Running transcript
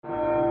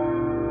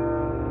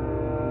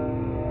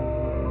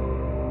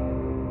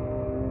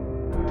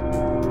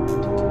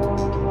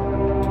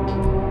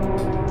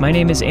My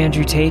name is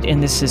Andrew Tate,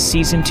 and this is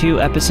Season 2,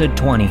 Episode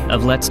 20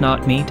 of Let's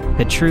Not Meet,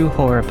 the True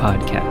Horror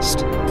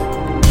Podcast.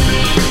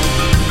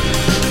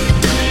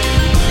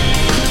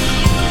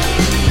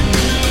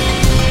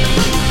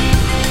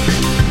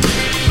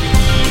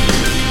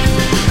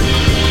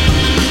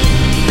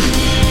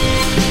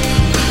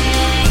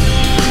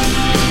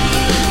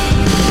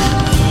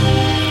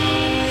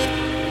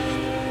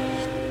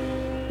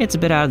 It's a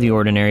bit out of the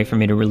ordinary for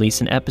me to release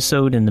an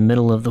episode in the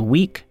middle of the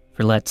week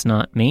for Let's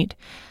Not Meet,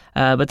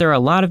 but there are a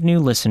lot of new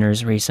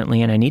listeners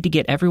recently, and I need to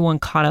get everyone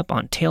caught up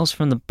on Tales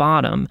from the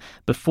Bottom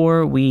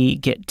before we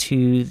get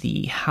to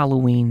the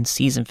Halloween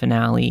season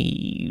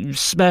finale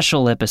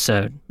special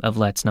episode of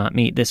Let's Not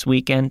Meet this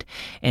weekend,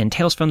 and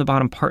Tales from the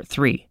Bottom Part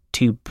 3,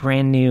 2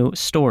 brand new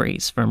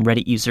stories from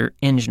Reddit user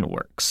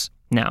EngineWorks.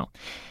 Now,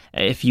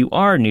 if you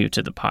are new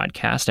to the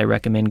podcast, I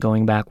recommend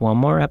going back one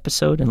more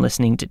episode and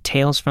listening to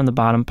Tales from the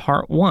Bottom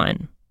Part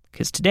 1,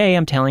 because today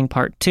I'm telling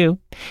Part 2,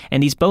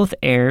 and these both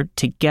aired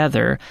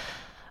together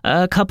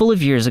a couple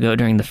of years ago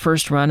during the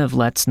first run of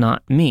Let's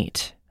Not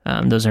Meet.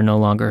 Those are no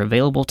longer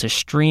available to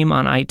stream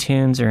on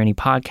iTunes or any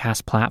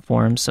podcast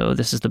platform, so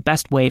this is the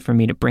best way for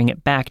me to bring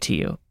it back to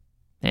you.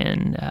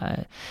 And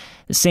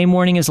the same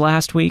warning as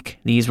last week,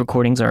 these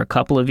recordings are a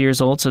couple of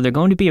years old, so they're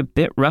going to be a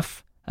bit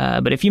rough.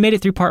 But if you made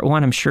it through Part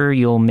 1, I'm sure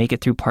you'll make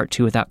it through Part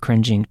 2 without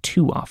cringing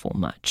too awful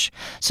much.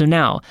 So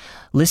now,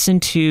 listen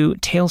to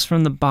Tales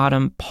from the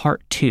Bottom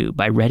Part 2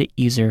 by Reddit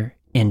user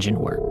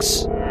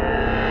EngineWorks.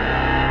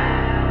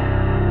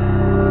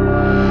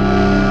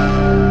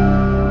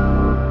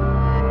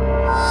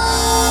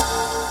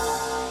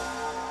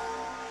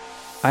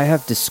 I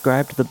have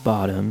described the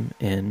bottom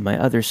in my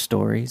other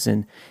stories,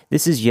 and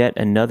this is yet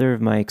another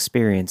of my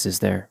experiences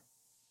there.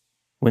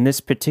 When this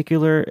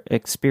particular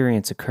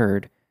experience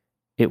occurred,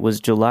 it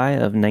was July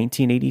of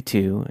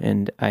 1982,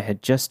 and I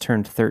had just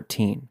turned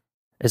 13.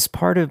 As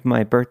part of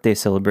my birthday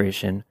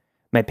celebration,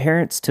 my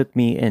parents took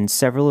me and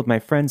several of my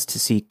friends to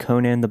see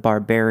Conan the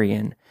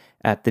Barbarian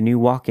at the new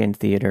walk-in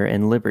theater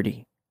in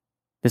Liberty.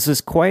 This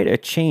was quite a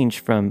change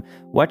from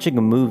watching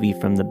a movie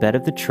from the bed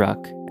of the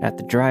truck at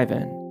the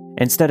drive-in.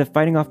 Instead of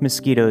fighting off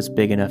mosquitoes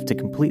big enough to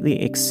completely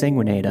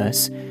exsanguinate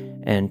us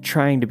and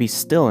trying to be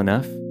still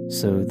enough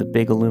so the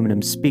big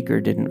aluminum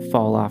speaker didn't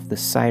fall off the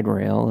side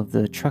rail of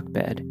the truck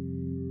bed,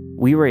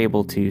 we were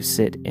able to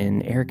sit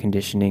in air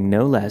conditioning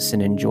no less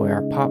and enjoy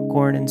our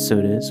popcorn and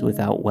sodas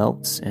without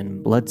welts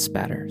and blood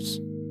spatters.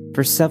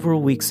 For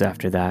several weeks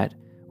after that,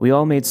 we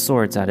all made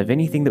swords out of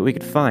anything that we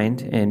could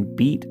find and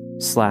beat,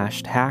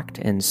 slashed, hacked,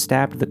 and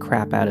stabbed the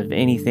crap out of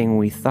anything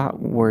we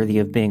thought worthy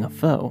of being a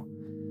foe.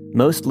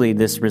 Mostly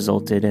this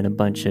resulted in a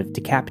bunch of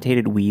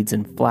decapitated weeds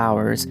and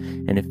flowers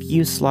and a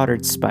few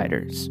slaughtered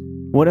spiders.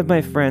 One of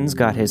my friends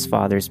got his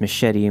father's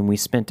machete, and we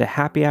spent a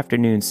happy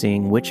afternoon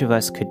seeing which of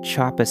us could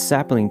chop a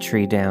sapling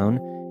tree down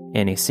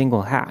in a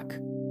single hack.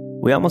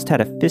 We almost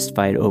had a fist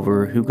fight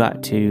over who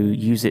got to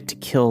use it to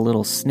kill a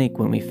little snake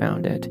when we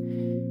found it.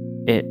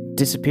 It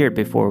disappeared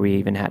before we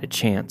even had a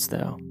chance,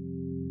 though.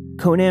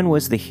 Conan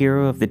was the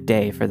hero of the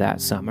day for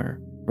that summer,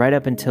 right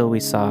up until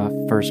we saw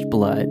First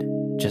Blood,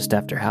 just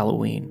after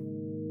Halloween.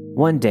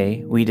 One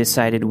day, we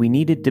decided we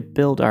needed to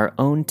build our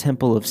own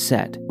Temple of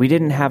Set. We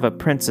didn't have a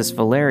Princess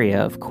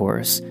Valeria, of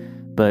course,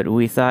 but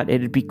we thought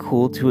it'd be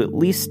cool to at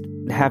least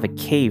have a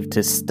cave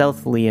to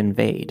stealthily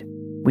invade.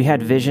 We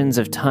had visions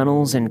of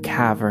tunnels and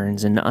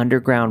caverns and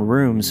underground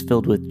rooms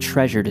filled with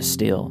treasure to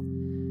steal.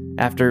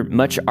 After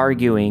much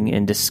arguing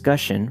and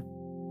discussion,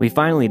 we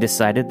finally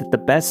decided that the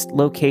best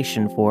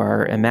location for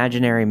our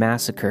imaginary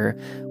massacre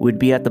would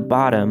be at the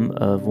bottom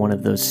of one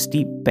of those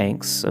steep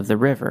banks of the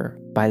river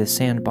by the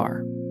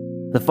sandbar.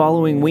 The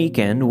following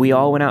weekend, we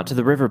all went out to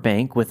the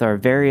riverbank with our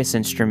various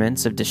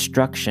instruments of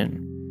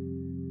destruction.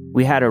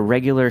 We had a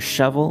regular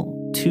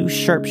shovel, 2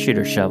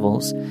 sharpshooter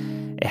shovels,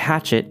 a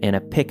hatchet, and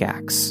a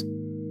pickaxe.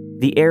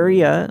 The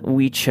area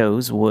we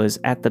chose was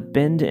at the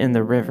bend in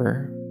the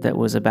river that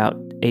was about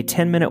a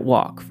 10-minute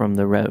walk from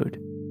the road.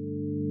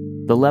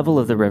 The level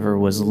of the river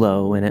was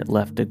low, and it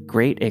left a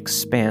great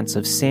expanse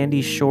of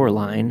sandy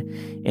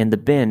shoreline in the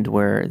bend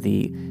where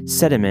the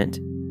sediment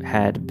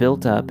had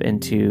built up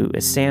into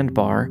a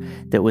sandbar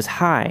that was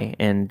high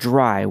and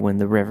dry when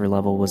the river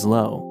level was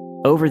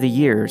low. Over the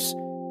years,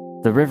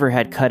 the river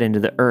had cut into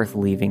the earth,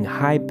 leaving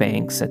high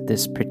banks at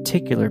this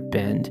particular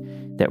bend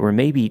that were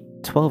maybe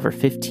 12 or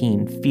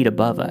 15 feet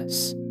above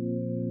us.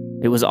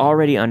 It was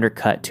already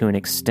undercut to an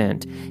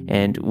extent,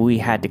 and we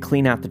had to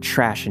clean out the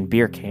trash and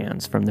beer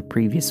cans from the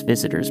previous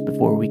visitors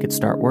before we could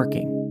start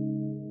working.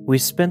 We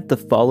spent the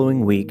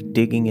following week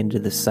digging into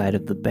the side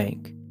of the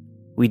bank.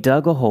 We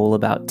dug a hole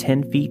about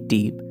 10 feet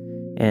deep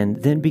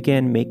and then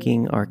began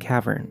making our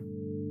cavern.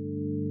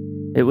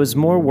 It was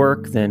more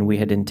work than we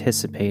had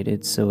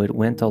anticipated, so it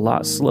went a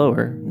lot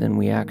slower than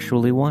we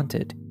actually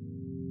wanted.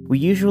 We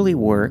usually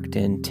worked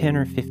in 10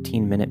 or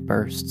 15 minute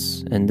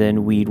bursts, and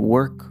then we'd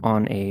work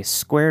on a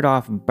squared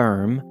off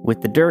berm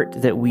with the dirt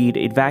that we'd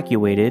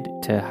evacuated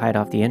to hide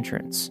off the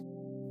entrance.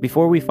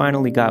 Before we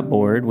finally got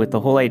bored with the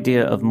whole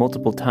idea of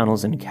multiple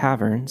tunnels and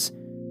caverns,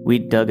 We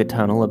dug a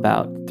tunnel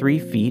about 3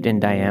 feet in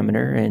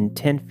diameter and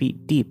 10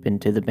 feet deep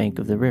into the bank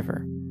of the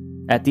river.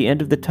 At the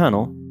end of the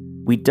tunnel,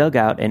 we dug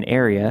out an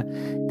area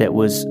that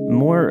was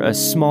more a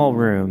small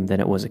room than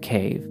it was a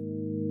cave.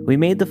 We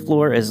made the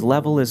floor as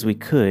level as we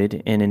could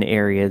in an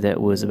area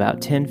that was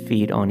about 10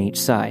 feet on each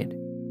side.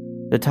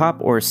 The top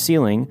or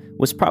ceiling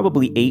was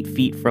probably 8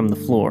 feet from the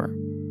floor.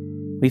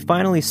 We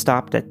finally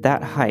stopped at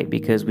that height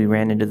because we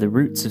ran into the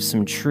roots of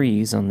some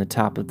trees on the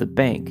top of the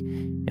bank,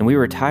 and we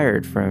were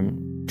tired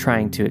from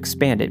trying to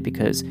expand it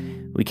because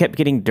we kept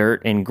getting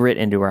dirt and grit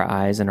into our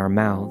eyes and our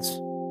mouths.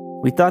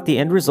 We thought the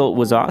end result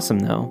was awesome,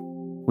 though.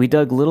 We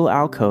dug little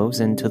alcoves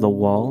into the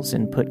walls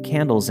and put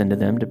candles into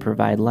them to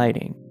provide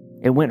lighting.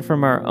 It went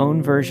from our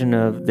own version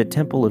of the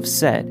Temple of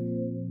Set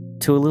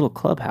to a little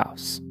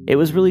clubhouse. It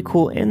was really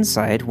cool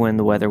inside when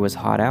the weather was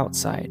hot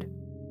outside.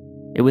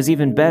 It was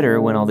even better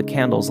when all the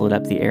candles lit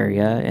up the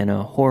area in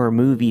a horror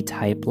movie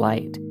type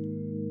light.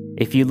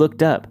 If you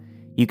looked up,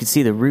 you could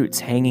see the roots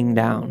hanging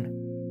down.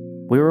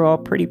 We were all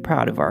pretty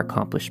proud of our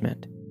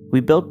accomplishment. We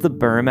built the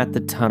berm at the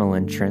tunnel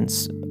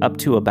entrance up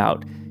to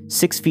about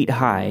 6 feet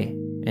high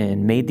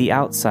and made the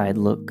outside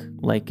look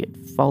like it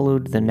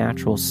followed the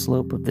natural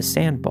slope of the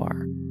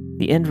sandbar.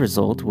 The end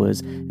result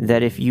was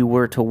that if you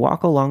were to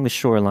walk along the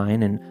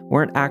shoreline and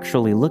weren't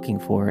actually looking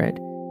for it,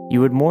 you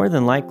would more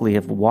than likely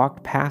have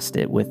walked past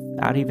it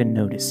without even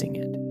noticing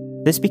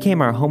it. This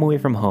became our home away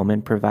from home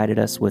and provided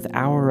us with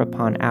hour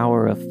upon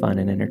hour of fun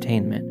and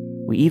entertainment.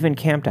 We even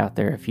camped out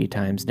there a few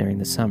times during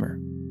the summer.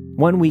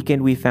 One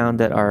weekend we found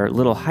that our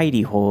little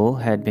hidey hole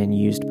had been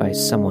used by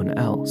someone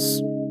else.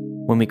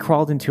 When we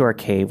crawled into our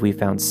cave, we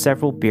found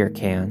several beer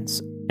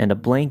cans and a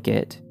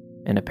blanket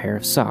and a pair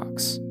of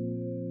socks.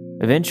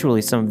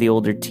 Eventually, some of the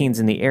older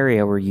teens in the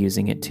area were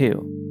using it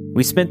too.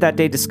 We spent that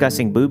day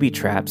discussing booby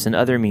traps and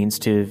other means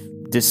to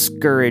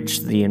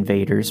discourage the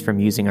invaders from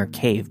using our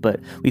cave, but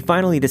we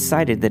finally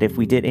decided that if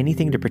we did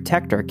anything to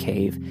protect our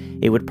cave,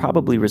 it would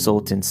probably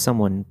result in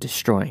someone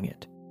destroying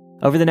it.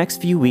 Over the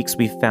next few weeks,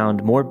 we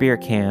found more beer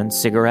cans,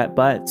 cigarette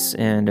butts,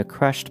 and a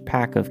crushed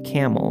pack of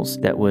Camels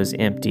that was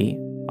empty.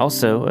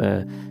 Also,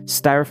 a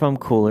styrofoam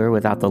cooler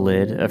without the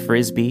lid, a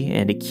frisbee,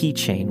 and a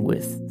keychain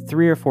with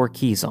 3 or 4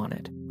 keys on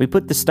it. We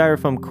put the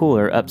styrofoam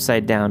cooler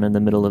upside down in the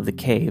middle of the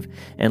cave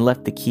and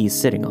left the keys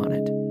sitting on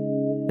it.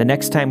 The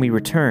next time we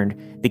returned,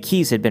 the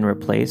keys had been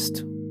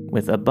replaced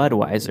with a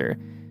Budweiser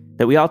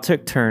that we all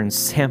took turns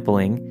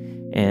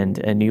sampling and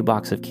a new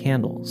box of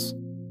candles.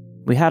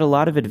 We had a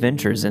lot of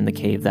adventures in the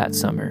cave that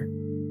summer.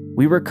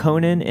 We were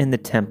Conan in the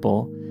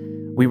temple,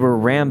 we were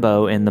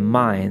Rambo in the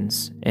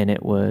mines, and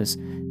it was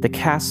the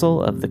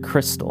Castle of the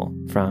Crystal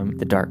from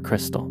The Dark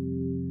Crystal.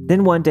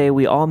 Then one day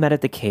we all met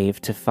at the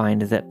cave to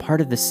find that part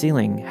of the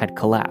ceiling had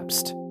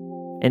collapsed.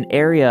 An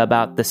area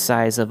about the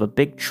size of a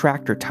big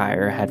tractor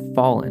tire had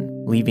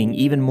fallen, leaving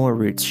even more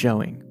roots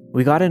showing.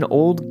 We got an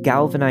old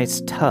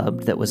galvanized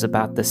tub that was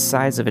about the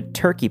size of a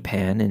turkey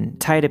pan and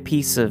tied a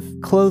piece of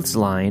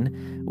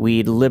clothesline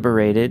we'd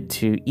liberated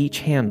to each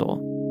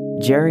handle.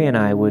 Jerry and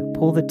I would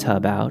pull the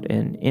tub out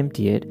and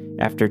empty it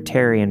after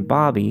Terry and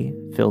Bobby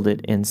filled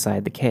it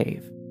inside the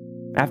cave.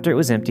 After it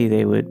was empty,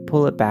 they would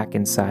pull it back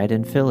inside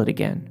and fill it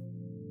again.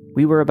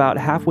 We were about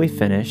halfway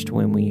finished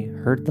when we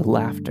heard the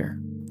laughter.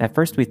 At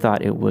first we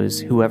thought it was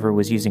whoever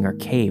was using our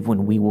cave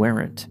when we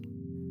weren't.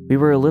 We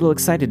were a little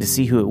excited to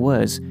see who it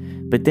was,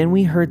 but then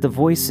we heard the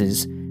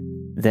voices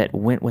that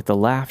went with the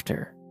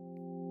laughter.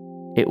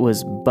 It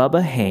was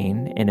Bubba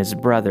Hane and his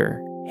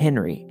brother,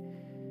 Henry,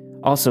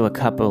 also a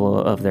couple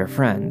of their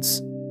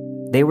friends.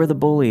 They were the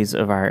bullies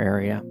of our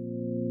area.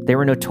 They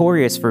were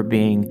notorious for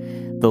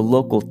being the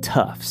local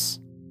toughs.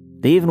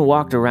 They even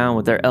walked around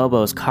with their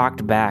elbows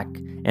cocked back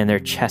and their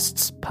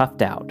chests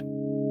puffed out.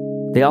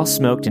 They all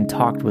smoked and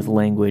talked with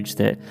language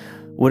that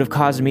would have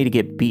caused me to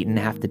get beaten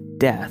half to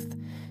death,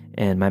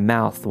 and my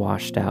mouth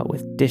washed out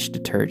with dish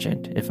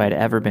detergent if I'd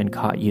ever been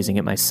caught using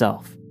it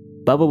myself.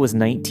 Bubba was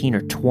 19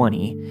 or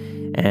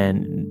 20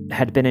 and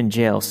had been in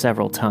jail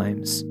several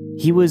times.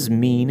 He was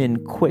mean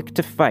and quick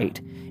to fight,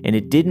 and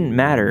it didn't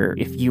matter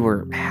if you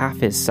were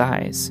half his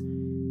size.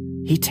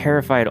 He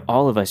terrified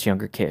all of us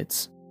younger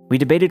kids. We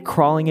debated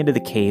crawling into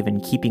the cave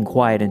and keeping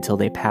quiet until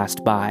they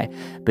passed by,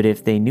 but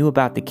if they knew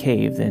about the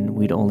cave, then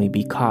we'd only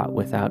be caught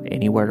without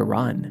anywhere to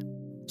run.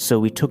 So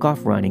we took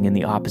off running in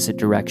the opposite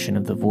direction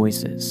of the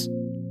voices.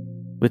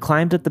 We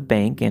climbed up the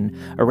bank and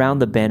around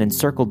the bend and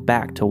circled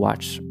back to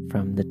watch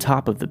from the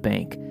top of the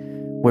bank,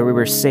 where we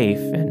were safe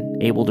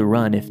and able to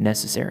run if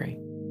necessary.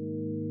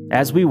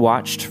 As we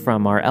watched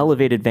from our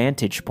elevated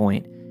vantage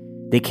point,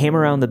 they came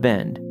around the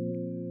bend.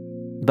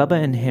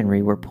 Bubba and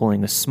Henry were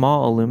pulling a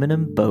small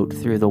aluminum boat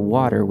through the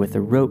water with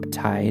a rope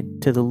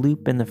tied to the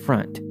loop in the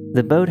front.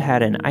 The boat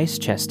had an ice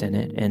chest in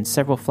it and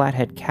several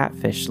flathead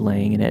catfish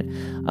laying in it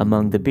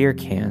among the beer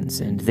cans,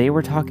 and they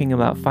were talking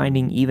about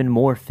finding even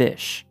more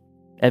fish.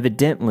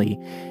 Evidently,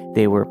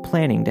 they were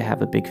planning to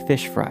have a big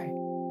fish fry.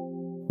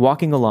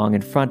 Walking along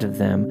in front of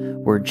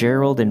them were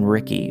Gerald and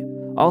Ricky,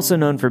 also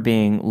known for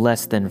being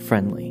less than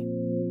friendly.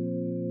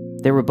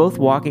 They were both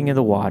walking in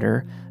the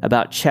water,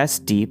 about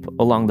chest deep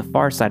along the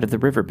far side of the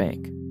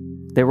riverbank.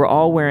 They were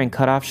all wearing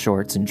cut-off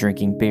shorts and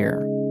drinking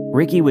beer.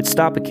 Ricky would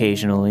stop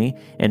occasionally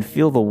and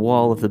feel the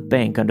wall of the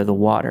bank under the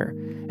water.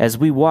 As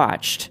we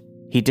watched,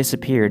 he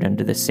disappeared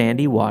under the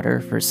sandy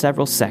water for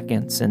several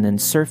seconds and then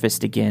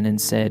surfaced again and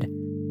said,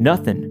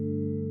 "Nothing."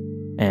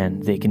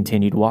 And they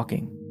continued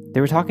walking. They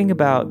were talking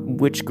about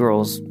which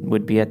girls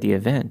would be at the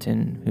event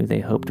and who they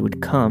hoped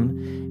would come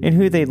and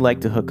who they'd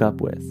like to hook up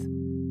with.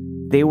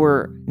 They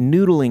were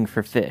noodling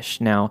for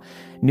fish. Now,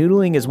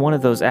 noodling is one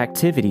of those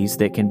activities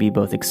that can be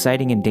both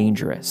exciting and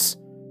dangerous.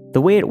 The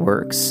way it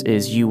works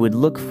is you would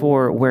look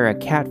for where a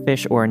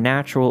catfish or a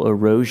natural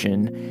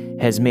erosion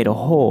has made a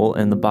hole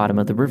in the bottom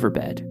of the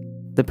riverbed.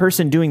 The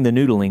person doing the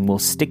noodling will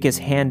stick his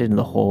hand into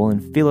the hole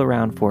and feel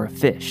around for a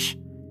fish.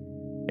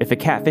 If a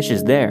catfish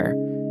is there,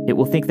 it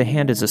will think the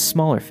hand is a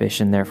smaller fish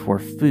and therefore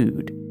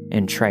food,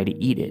 and try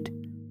to eat it.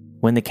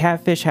 When the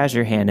catfish has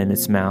your hand in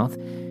its mouth,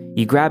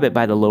 you grab it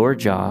by the lower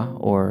jaw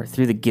or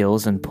through the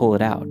gills and pull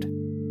it out.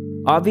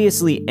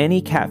 Obviously, any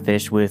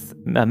catfish with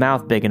a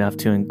mouth big enough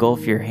to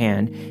engulf your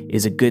hand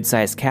is a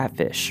good-sized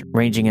catfish,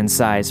 ranging in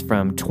size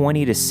from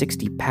 20 to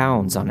 60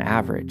 pounds on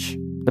average.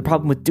 The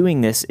problem with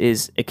doing this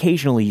is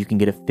occasionally you can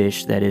get a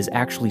fish that is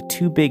actually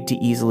too big to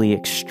easily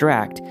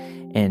extract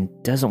and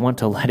doesn't want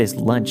to let his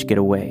lunch get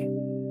away.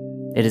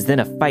 It is then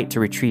a fight to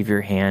retrieve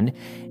your hand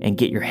and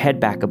get your head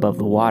back above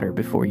the water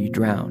before you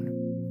drown.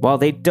 While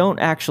they don't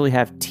actually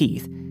have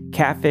teeth,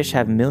 catfish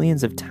have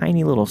millions of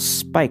tiny little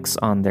spikes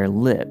on their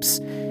lips,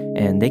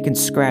 and they can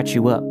scratch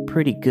you up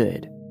pretty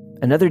good.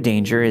 Another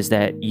danger is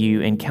that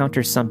you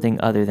encounter something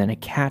other than a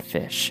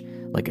catfish,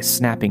 like a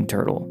snapping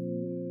turtle.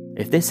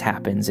 If this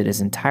happens, it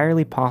is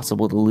entirely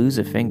possible to lose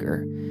a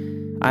finger.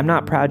 I'm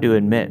not proud to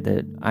admit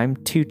that I'm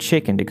too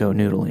chicken to go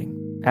noodling.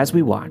 As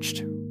we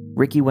watched,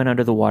 Ricky went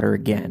under the water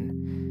again.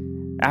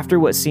 After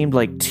what seemed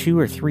like 2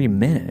 or 3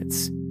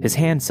 minutes, his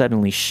hand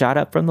suddenly shot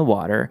up from the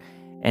water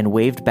and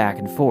waved back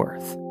and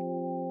forth.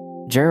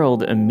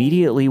 Gerald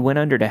immediately went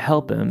under to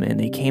help him, and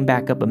they came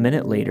back up a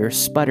minute later,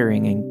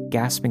 sputtering and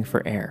gasping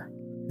for air.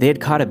 They had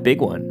caught a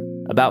big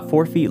one, about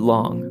 4 feet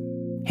long.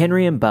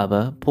 Henry and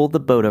Bubba pulled the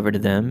boat over to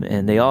them,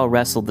 and they all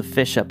wrestled the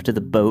fish up to the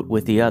boat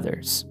with the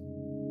others.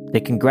 They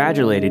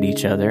congratulated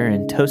each other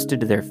and toasted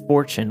to their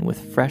fortune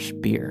with fresh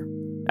beer.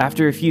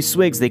 After a few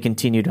swigs, they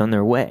continued on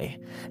their way.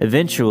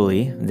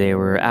 Eventually, they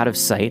were out of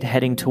sight,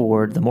 heading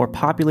toward the more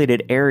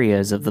populated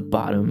areas of the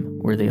bottom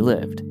where they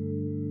lived.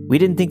 We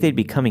didn't think they'd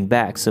be coming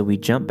back, so we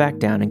jumped back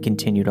down and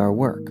continued our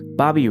work.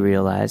 Bobby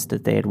realized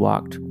that they had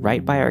walked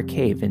right by our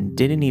cave and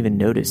didn't even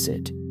notice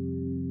it.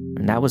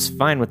 And that was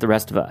fine with the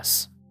rest of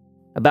us.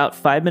 About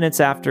 5 minutes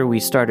after we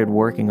started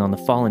working on the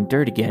fallen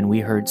dirt again, we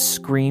heard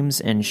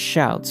screams and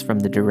shouts from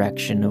the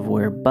direction of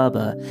where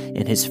Bubba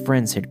and his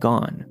friends had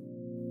gone.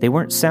 They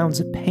weren't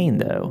sounds of pain,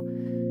 though.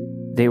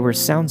 They were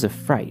sounds of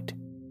fright.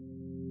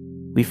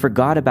 We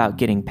forgot about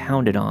getting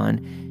pounded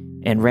on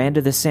and ran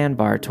to the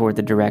sandbar toward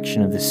the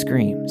direction of the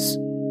screams.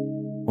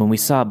 When we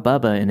saw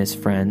Bubba and his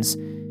friends,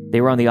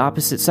 they were on the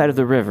opposite side of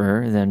the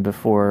river than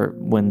before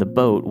when the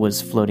boat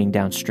was floating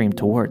downstream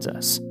towards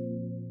us.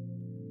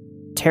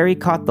 Terry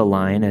caught the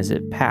line as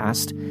it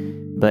passed,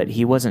 but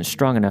he wasn't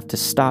strong enough to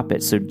stop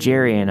it, so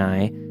Jerry and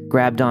I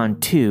grabbed on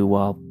too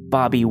while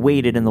Bobby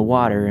waded in the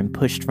water and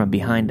pushed from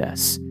behind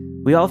us.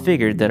 We all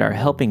figured that our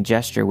helping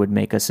gesture would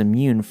make us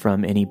immune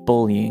from any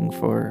bullying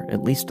for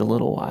at least a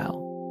little while.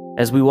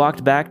 As we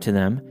walked back to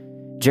them,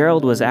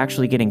 Gerald was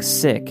actually getting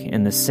sick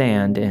in the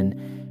sand and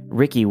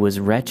Ricky was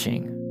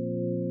retching.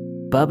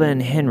 Bubba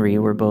and Henry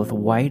were both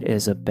white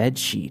as a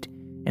bedsheet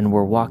and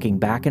were walking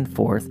back and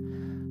forth,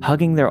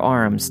 hugging their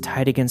arms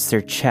tight against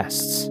their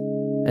chests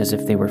as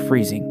if they were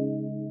freezing.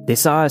 They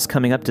saw us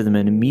coming up to them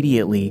and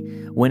immediately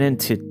went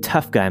into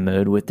tough guy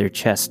mode with their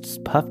chests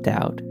puffed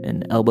out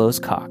and elbows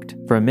cocked.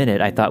 For a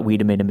minute, I thought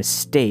we'd made a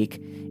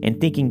mistake in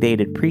thinking they'd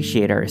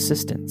appreciate our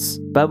assistance.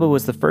 Bubba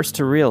was the first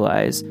to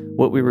realize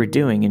what we were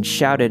doing and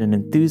shouted an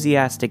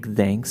enthusiastic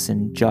thanks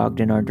and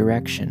jogged in our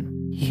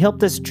direction. He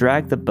helped us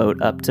drag the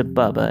boat up to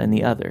Bubba and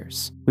the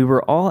others. We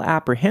were all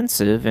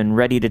apprehensive and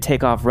ready to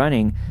take off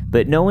running,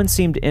 but no one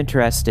seemed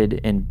interested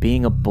in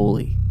being a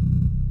bully.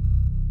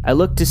 I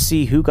looked to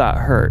see who got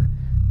hurt,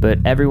 but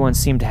everyone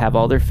seemed to have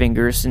all their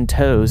fingers and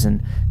toes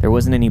and there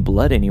wasn't any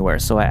blood anywhere,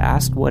 so I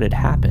asked what had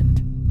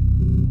happened.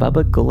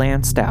 Bubba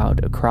glanced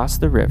out across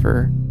the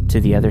river to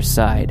the other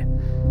side,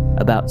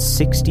 about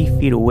 60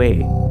 feet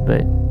away,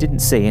 but didn't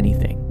say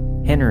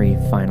anything. Henry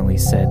finally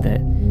said that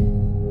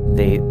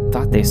they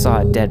thought they saw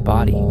a dead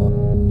body.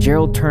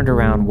 Gerald turned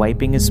around,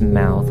 wiping his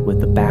mouth with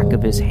the back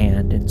of his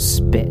hand and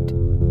spit.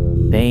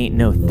 They ain't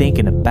no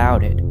thinking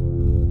about it.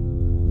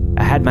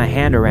 I had my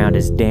hand around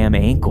his damn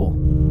ankle,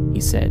 he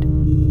said.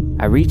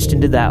 I reached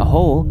into that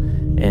hole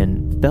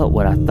and felt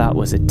what I thought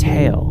was a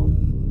tail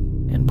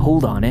and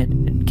pulled on it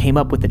and came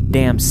up with a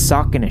damn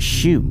sock and a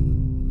shoe.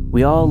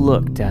 We all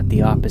looked at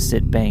the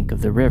opposite bank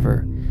of the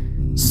river,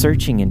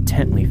 searching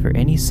intently for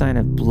any sign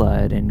of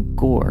blood and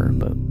gore,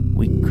 but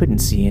we couldn't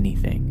see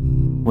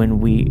anything. When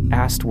we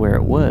asked where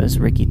it was,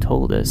 Ricky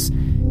told us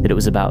that it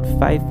was about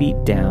 5 feet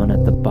down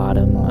at the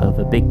bottom of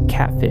a big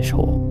catfish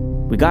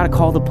hole. "We gotta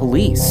call the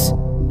police,"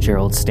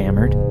 Gerald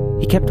stammered.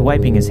 He kept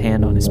wiping his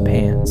hand on his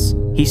pants.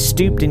 He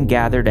stooped and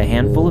gathered a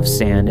handful of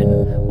sand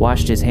and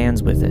washed his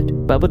hands with it.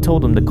 Bubba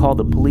told him to call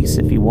the police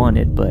if he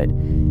wanted, but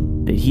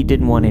that he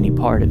didn't want any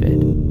part of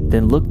it,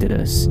 then looked at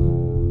us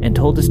and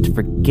told us to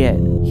forget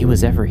he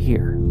was ever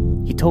here.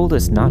 He told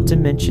us not to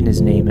mention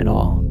his name at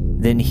all.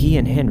 Then he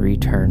and Henry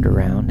turned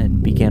around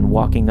and began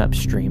walking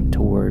upstream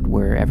toward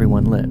where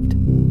everyone lived.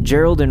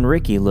 Gerald and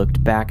Ricky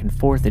looked back and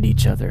forth at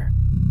each other.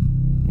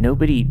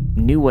 Nobody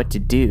knew what to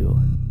do.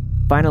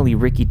 Finally,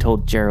 Ricky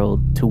told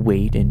Gerald to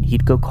wait and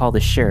he'd go call the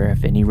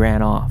sheriff, and he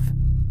ran off.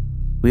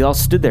 We all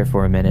stood there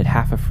for a minute,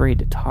 half afraid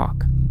to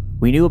talk.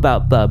 We knew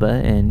about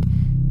Bubba and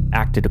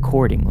acted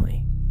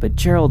accordingly, but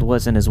Gerald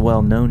wasn't as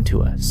well known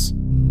to us.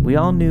 We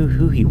all knew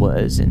who he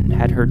was and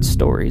had heard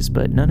stories,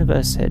 but none of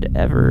us had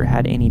ever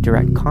had any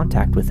direct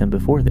contact with him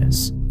before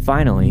this.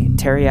 Finally,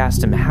 Terry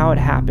asked him how it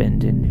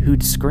happened and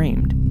who'd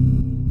screamed.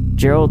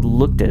 Gerald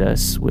looked at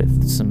us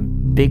with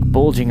some big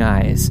bulging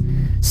eyes,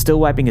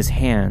 still wiping his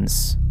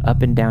hands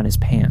up and down his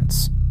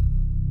pants.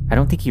 I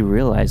don't think he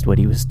realized what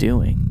he was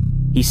doing.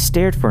 He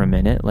stared for a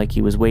minute like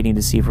he was waiting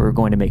to see if we were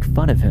going to make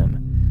fun of him,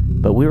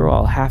 but we were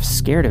all half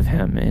scared of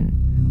him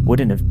and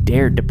wouldn't have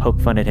dared to poke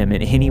fun at him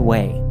in any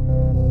way.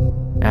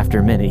 After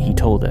a minute, he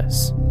told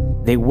us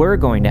they were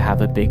going to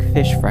have a big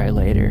fish fry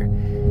later.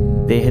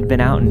 They had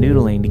been out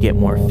noodling to get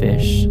more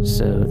fish,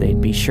 so they'd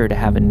be sure to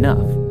have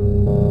enough.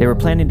 They were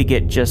planning to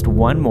get just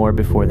one more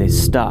before they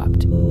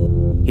stopped.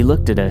 He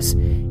looked at us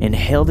and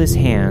held his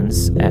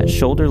hands at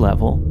shoulder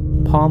level,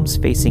 palms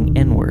facing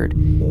inward,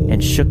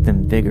 and shook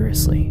them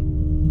vigorously.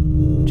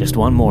 "Just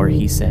one more,"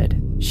 he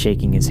said,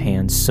 shaking his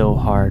hands so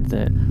hard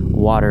that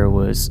water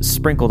was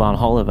sprinkled on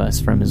all of us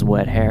from his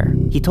wet hair.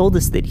 He told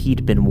us that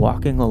he'd been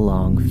walking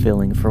along,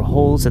 feeling for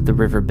holes at the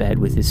riverbed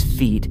with his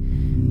feet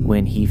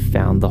when he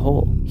found the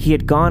hole. He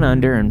had gone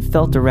under and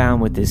felt around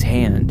with his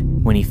hand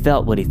when he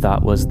felt what he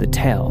thought was the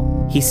tail.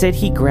 He said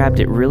he grabbed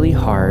it really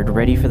hard,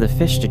 ready for the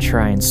fish to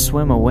try and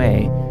swim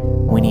away,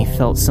 when he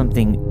felt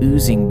something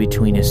oozing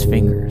between his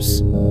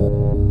fingers.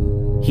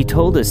 He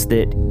told us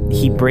that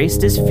he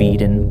braced his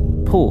feet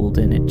and pulled,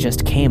 and it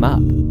just came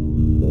up.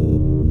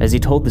 As he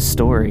told the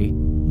story,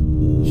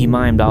 he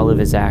mimed all of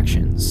his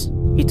actions.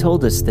 He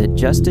told us that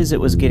just as it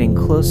was getting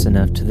close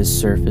enough to the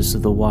surface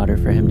of the water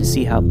for him to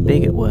see how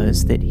big it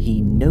was, that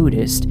he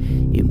noticed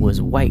it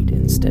was white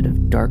instead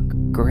of dark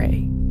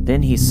gray.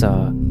 Then he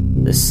saw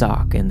the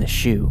sock and the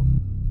shoe.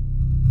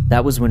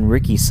 That was when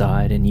Ricky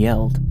saw it and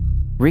yelled.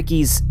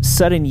 Ricky's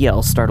sudden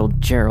yell startled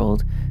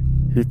Gerald,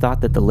 who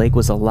thought that the lake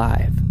was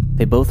alive.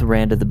 They both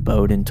ran to the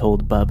boat and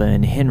told Bubba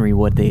and Henry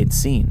what they had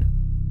seen.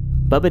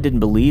 Bubba didn't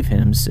believe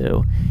him,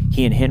 so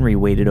he and Henry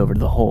waded over to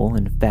the hole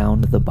and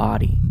found the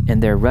body. In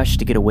their rush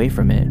to get away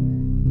from it,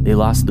 they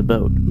lost the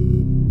boat.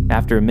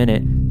 After a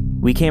minute,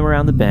 we came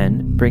around the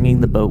bend, bringing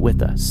the boat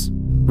with us.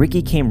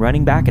 Ricky came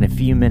running back in a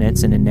few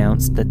minutes and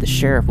announced that the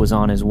sheriff was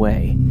on his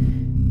way.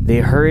 They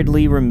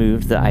hurriedly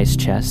removed the ice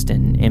chest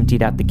and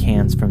emptied out the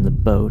cans from the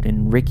boat,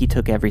 and Ricky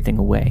took everything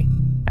away.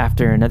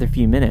 After another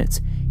few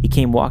minutes, he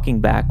came walking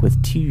back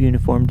with 2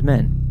 uniformed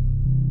men.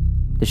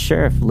 The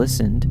sheriff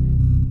listened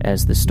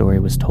as the story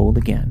was told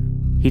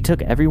again. He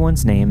took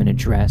everyone's name and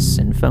address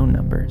and phone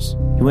numbers.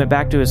 He went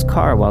back to his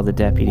car while the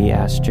deputy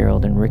asked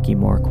Gerald and Ricky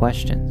more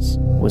questions.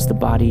 Was the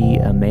body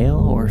a male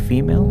or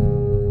female?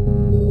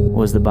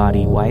 Was the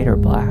body white or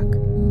black?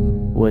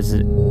 Was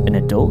it an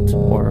adult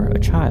or a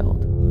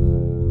child?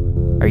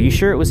 Are you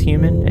sure it was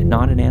human and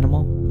not an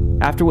animal?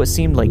 After what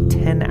seemed like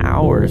 10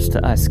 hours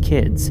to us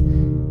kids,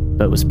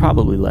 but was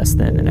probably less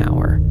than an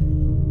hour,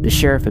 the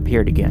sheriff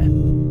appeared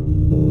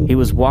again. He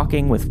was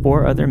walking with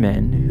 4 other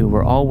men who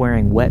were all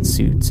wearing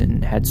wetsuits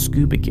and had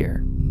scuba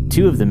gear.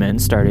 2 of the men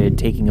started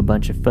taking a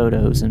bunch of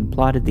photos and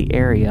plotted the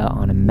area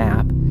on a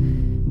map,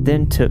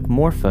 then took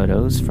more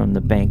photos from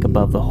the bank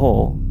above the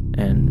hole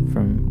and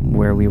from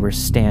where we were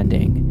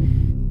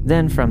standing,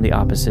 then from the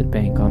opposite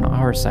bank on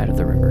our side of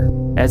the river.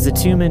 As the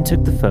 2 men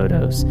took the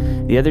photos,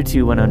 the other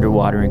 2 went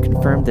underwater and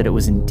confirmed that it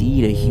was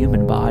indeed a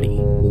human body.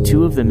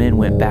 2 of the men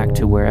went back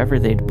to wherever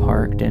they'd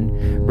parked and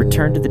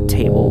returned to the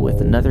table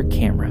with another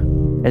camera.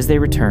 As they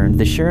returned,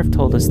 the sheriff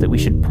told us that we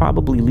should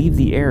probably leave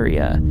the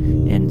area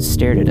and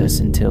stared at us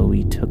until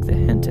we took the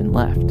hint and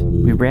left.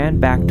 We ran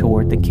back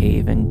toward the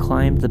cave and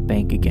climbed the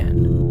bank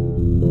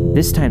again,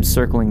 this time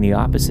circling the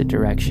opposite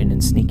direction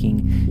and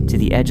sneaking to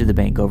the edge of the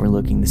bank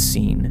overlooking the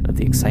scene of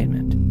the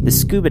excitement. The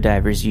scuba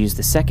divers used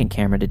the second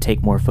camera to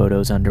take more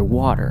photos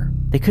underwater.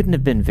 They couldn't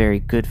have been very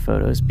good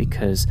photos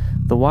because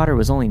the water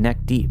was only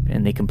neck deep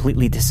and they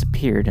completely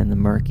disappeared in the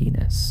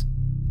murkiness.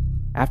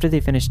 After they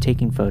finished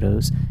taking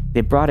photos,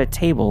 they brought a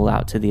table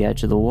out to the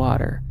edge of the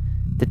water.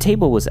 The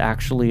table was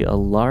actually a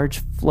large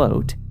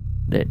float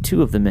that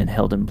 2 of the men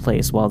held in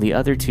place while the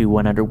other 2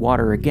 went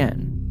underwater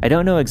again. I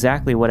don't know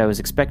exactly what I was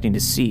expecting to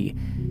see,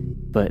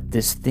 but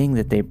this thing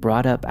that they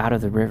brought up out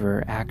of the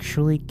river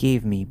actually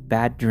gave me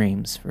bad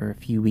dreams for a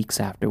few weeks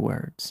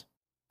afterwards.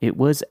 It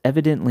was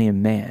evidently a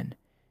man.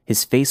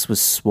 His face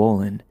was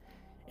swollen,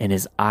 and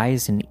his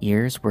eyes and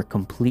ears were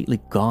completely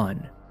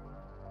gone.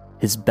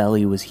 His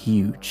belly was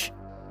huge.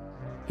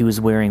 He was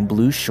wearing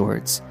blue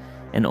shorts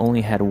and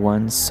only had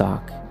one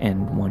sock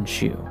and one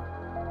shoe.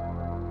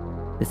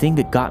 The thing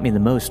that got me the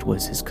most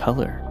was his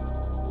color.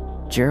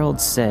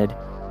 Gerald said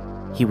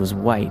he was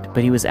white,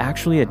 but he was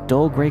actually a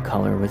dull gray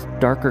color with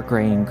darker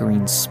gray and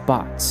green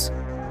spots,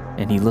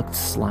 and he looked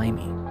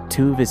slimy.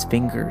 2 of his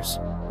fingers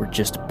were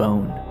just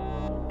bone.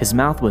 His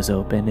mouth was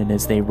open, and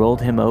as they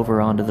rolled him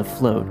over onto the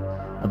float,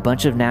 a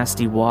bunch of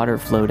nasty water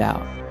flowed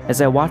out. As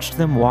I watched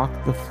them walk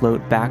the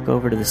float back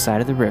over to the side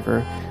of the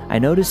river, I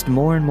noticed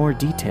more and more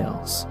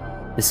details.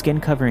 The skin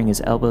covering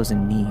his elbows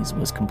and knees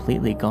was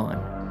completely gone.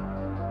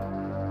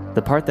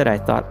 The part that I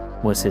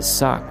thought was his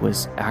sock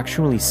was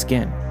actually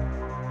skin.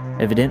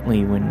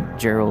 Evidently, when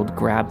Gerald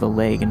grabbed the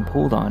leg and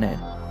pulled on it,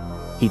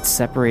 he'd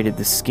separated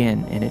the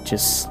skin and it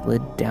just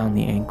slid down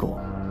the ankle.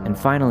 And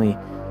finally,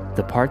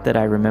 the part that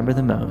I remember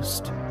the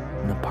most,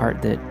 and the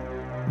part that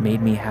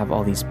made me have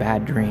all these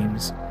bad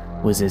dreams,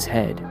 was his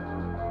head.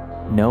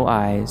 No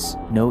eyes,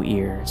 no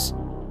ears,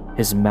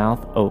 his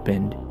mouth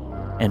opened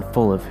and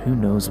full of who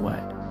knows what.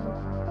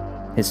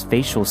 His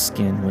facial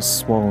skin was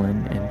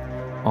swollen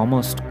and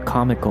almost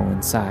comical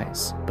in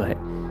size, but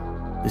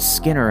the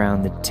skin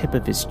around the tip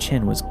of his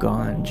chin was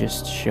gone,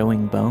 just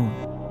showing bone.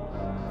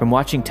 From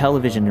watching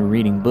television and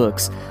reading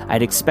books,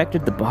 I'd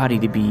expected the body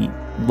to be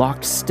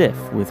locked stiff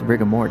with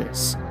rigor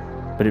mortis,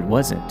 but it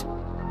wasn't.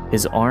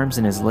 His arms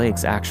and his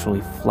legs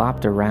actually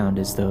flopped around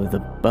as though the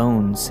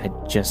bones had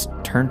just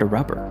turned to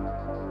rubber.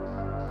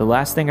 The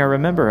last thing I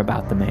remember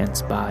about the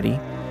man's body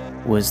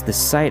was the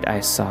sight I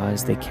saw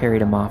as they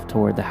carried him off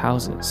toward the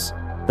houses.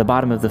 The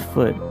bottom of the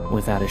foot,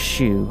 without a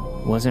shoe,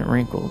 wasn't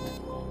wrinkled,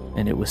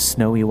 and it was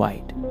snowy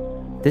white.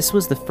 This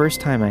was the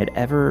first time I'd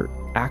ever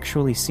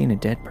actually seen a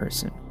dead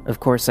person. Of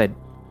course, I'd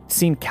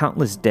seen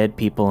countless dead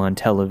people on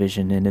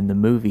television and in the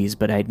movies,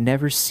 but I'd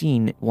never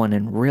seen one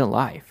in real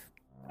life.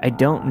 I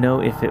don't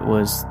know if it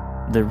was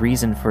the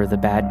reason for the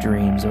bad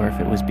dreams or if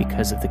it was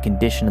because of the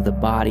condition of the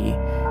body.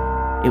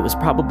 It was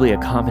probably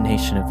a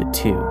combination of the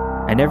two.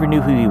 I never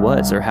knew who he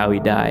was or how he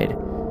died.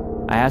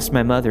 I asked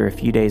my mother a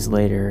few days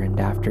later, and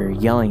after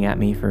yelling at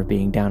me for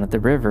being down at the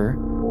river,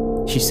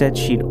 she said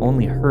she'd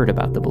only heard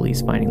about the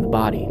police finding the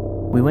body.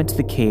 We went to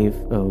the cave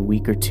a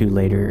week or 2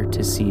 later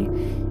to see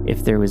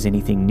if there was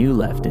anything new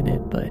left in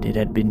it, but it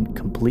had been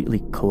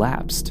completely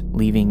collapsed,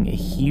 leaving a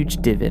huge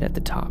divot at the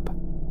top.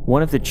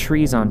 One of the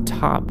trees on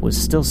top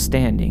was still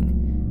standing,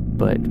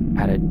 but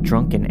at a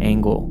drunken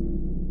angle.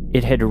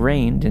 It had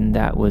rained, and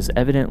that was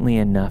evidently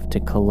enough to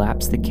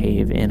collapse the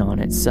cave in on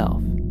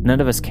itself.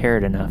 None of us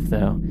cared enough,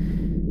 though.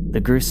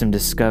 The gruesome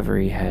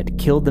discovery had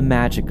killed the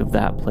magic of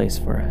that place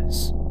for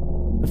us.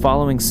 The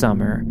following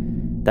summer,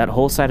 that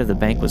whole side of the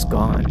bank was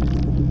gone,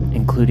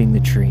 including the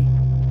tree.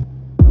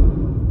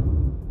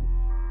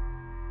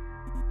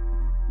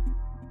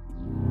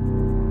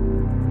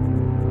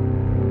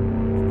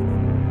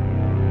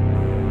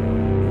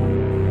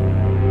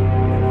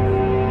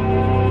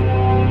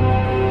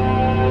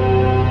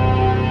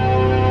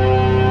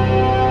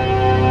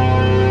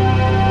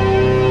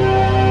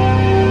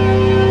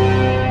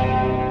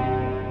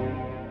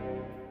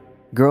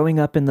 Growing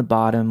up in the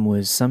bottom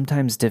was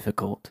sometimes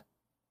difficult.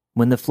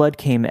 When the flood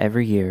came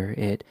every year,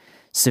 it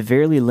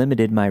severely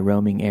limited my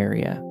roaming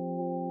area.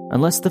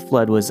 Unless the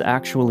flood was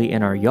actually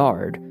in our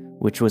yard,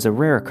 which was a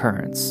rare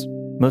occurrence,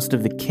 most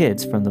of the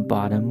kids from the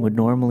bottom would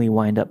normally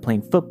wind up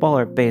playing football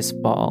or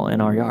baseball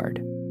in our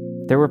yard.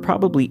 There were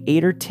probably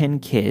 8 or 10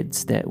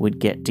 kids that would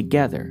get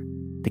together,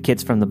 the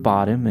kids from the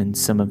bottom and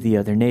some of the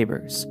other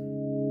neighbors.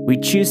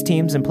 We'd choose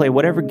teams and play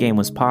whatever game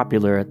was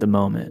popular at the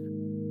moment.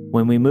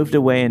 When we moved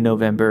away in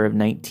November of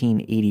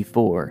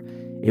 1984,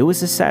 it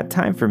was a sad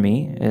time for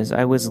me as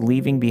I was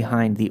leaving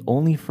behind the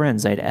only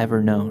friends I'd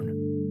ever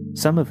known,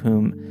 some of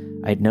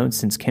whom I'd known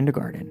since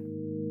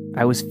kindergarten.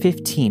 I was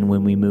 15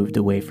 when we moved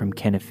away from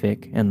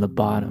Kenefick and the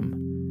bottom.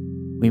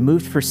 We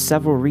moved for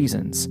several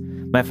reasons.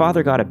 My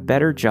father got a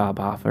better job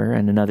offer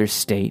in another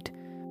state.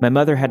 My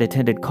mother had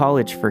attended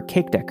college for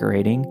cake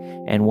decorating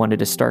and wanted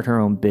to start her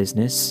own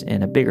business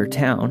in a bigger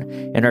town,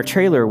 and our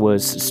trailer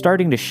was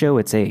starting to show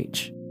its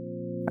age.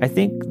 I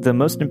think the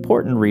most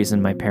important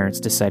reason my parents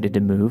decided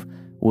to move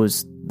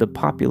was the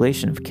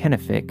population of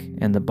Kenefick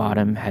and the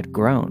bottom had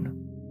grown.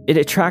 It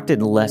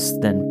attracted less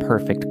than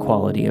perfect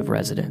quality of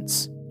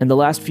residents. In the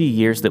last few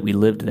years that we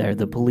lived there,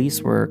 the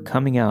police were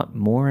coming out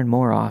more and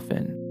more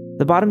often.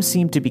 The bottom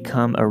seemed to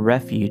become a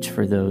refuge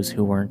for those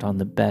who weren't on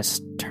the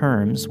best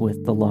terms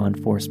with the law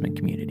enforcement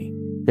community.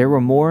 There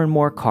were more and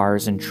more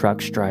cars and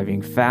trucks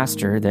driving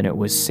faster than it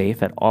was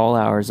safe at all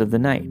hours of the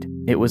night.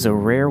 It was a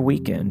rare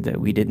weekend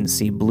that we didn't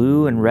see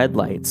blue and red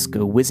lights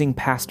go whizzing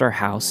past our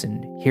house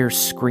and hear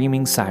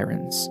screaming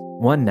sirens.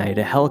 One night,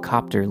 a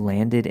helicopter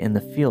landed in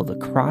the field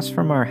across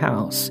from our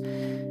house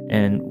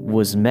and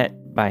was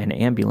met by an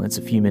ambulance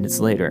a few minutes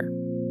later.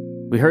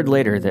 We heard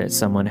later that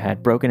someone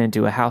had broken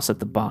into a house at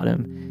the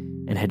bottom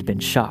and had been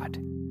shot.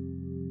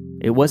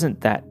 It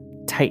wasn't that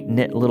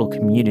tight-knit little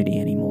community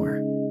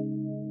anymore.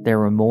 There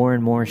were more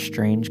and more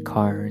strange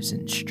cars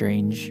and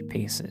strange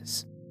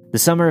paces. The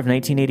summer of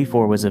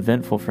 1984 was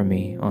eventful for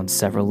me on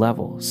several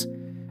levels.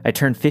 I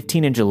turned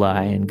 15 in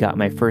July and got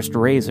my first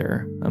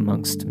razor,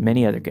 amongst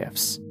many other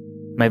gifts.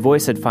 My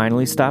voice had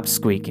finally stopped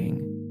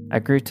squeaking. I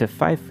grew to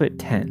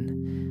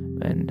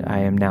 5'10", and I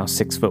am now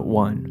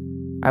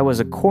 6'1". I was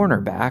a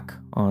cornerback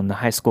on the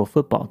high school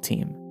football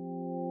team.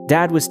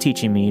 Dad was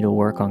teaching me to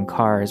work on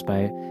cars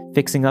by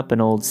fixing up an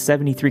old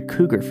 73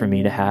 Cougar for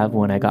me to have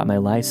when I got my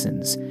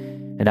license,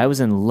 and I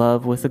was in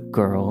love with a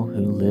girl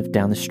who lived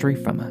down the street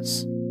from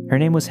us. Her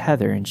name was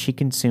Heather, and she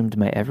consumed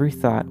my every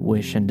thought,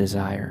 wish, and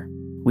desire.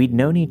 We'd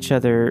known each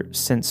other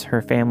since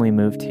her family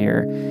moved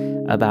here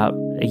about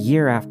a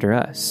year after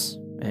us,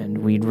 and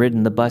we'd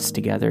ridden the bus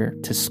together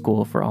to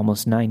school for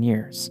almost 9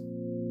 years.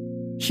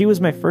 She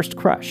was my first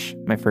crush,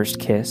 my first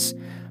kiss,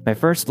 my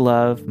first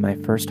love, my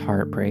first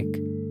heartbreak,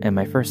 and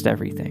my first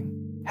everything.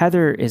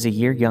 Heather is a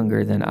year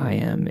younger than I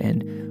am,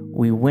 and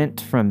we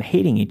went from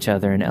hating each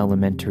other in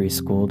elementary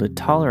school to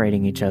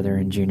tolerating each other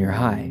in junior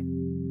high.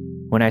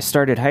 When I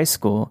started high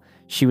school,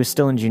 she was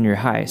still in junior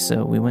high,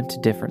 so we went to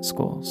different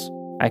schools.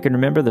 I can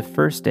remember the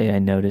first day I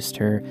noticed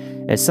her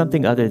as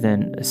something other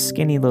than a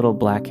skinny little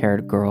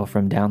black-haired girl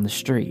from down the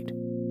street.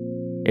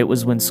 It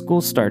was when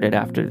school started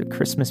after the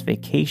Christmas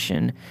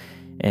vacation,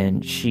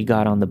 and she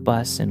got on the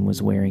bus and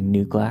was wearing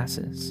new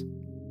glasses.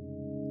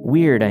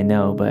 Weird, I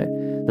know, but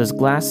those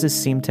glasses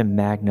seemed to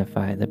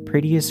magnify the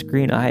prettiest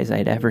green eyes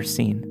I'd ever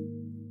seen.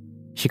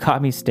 She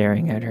caught me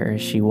staring at her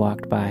as she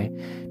walked by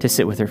to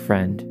sit with her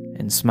friend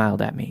and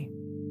smiled at me.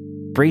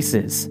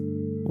 Braces!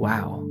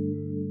 Wow.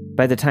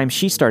 By the time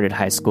she started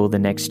high school the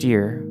next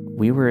year,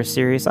 we were a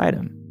serious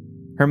item.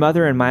 Her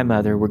mother and my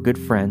mother were good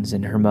friends,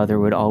 and her mother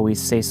would always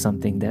say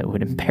something that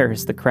would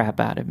embarrass the crap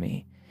out of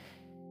me.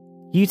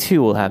 You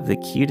two will have the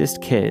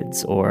cutest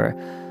kids, or,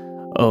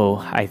 oh,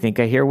 I think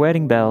I hear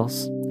wedding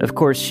bells. Of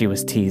course she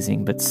was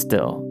teasing, but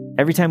still.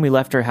 Every time we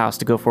left her house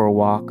to go for a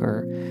walk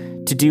or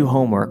to do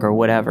homework or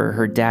whatever,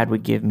 her dad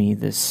would give me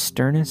the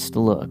sternest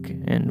look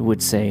and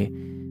would say,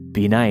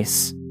 "Be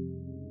nice."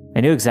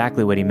 I knew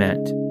exactly what he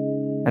meant,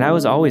 and I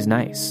was always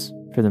nice,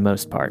 for the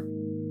most part.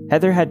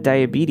 Heather had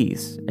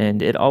diabetes,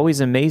 and it always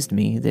amazed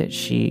me that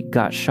she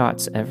got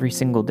shots every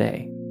single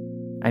day.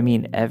 I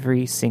mean,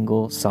 every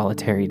single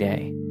solitary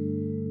day.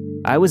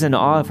 I was in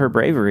awe of her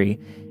bravery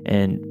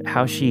and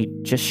how she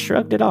just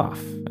shrugged it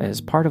off as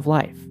part of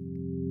life.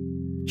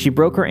 She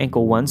broke her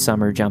ankle one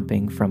summer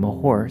jumping from a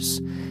horse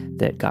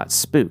that got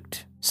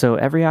spooked, so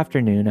every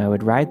afternoon I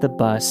would ride the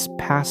bus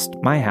past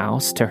my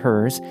house to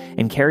hers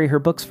and carry her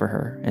books for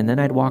her, and then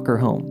I'd walk her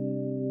home.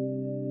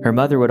 Her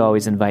mother would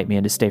always invite me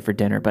in to stay for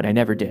dinner, but I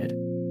never did.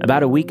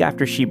 About a week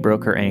after she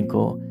broke her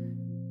ankle,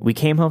 we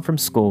came home from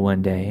school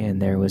one day,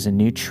 and there was a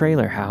new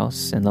trailer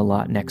house in the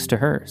lot next to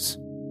hers.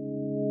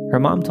 Her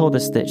mom told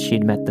us that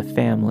she'd met the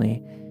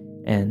family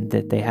and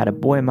that they had a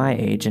boy my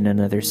age and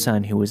another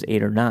son who was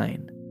 8 or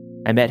 9.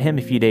 I met him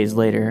a few days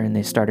later, and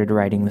they started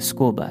riding the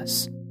school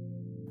bus.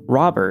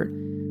 Robert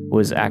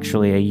was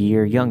actually a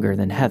year younger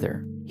than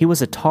Heather. He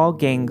was a tall,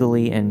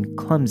 gangly, and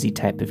clumsy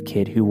type of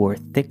kid who wore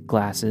thick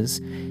glasses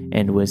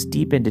and was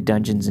deep into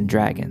Dungeons and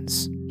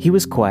Dragons. He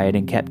was quiet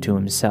and kept to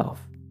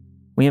himself.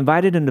 We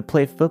invited him to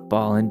play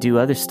football and do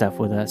other stuff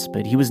with us,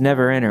 but he was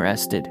never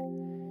interested.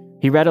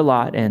 He read a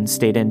lot and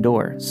stayed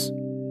indoors.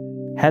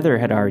 Heather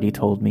had already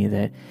told me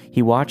that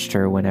he watched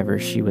her whenever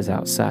she was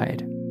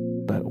outside,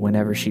 but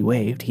whenever she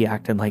waved, he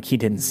acted like he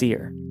didn't see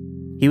her.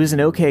 He was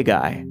an okay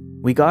guy.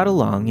 We got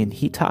along, and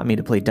he taught me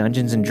to play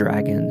Dungeons and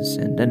Dragons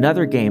and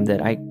another game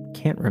that I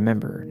can't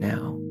remember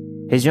now.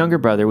 His younger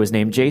brother was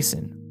named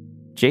Jason.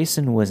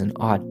 Jason was an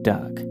odd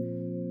duck.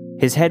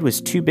 His head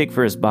was too big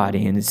for his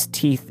body, and his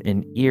teeth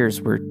and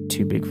ears were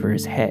too big for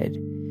his head.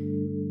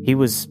 He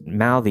was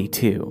mouthy,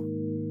 too.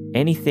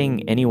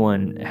 Anything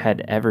anyone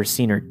had ever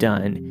seen or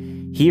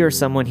done, he or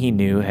someone he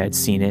knew had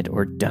seen it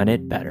or done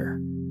it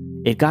better.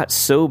 It got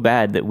so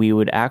bad that we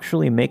would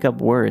actually make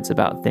up words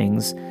about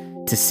things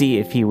to see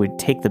if he would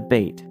take the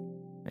bait,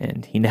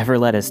 and he never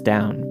let us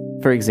down.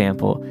 For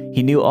example,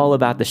 he knew all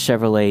about the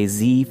Chevrolet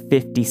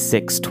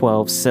Z56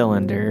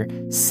 12-cylinder,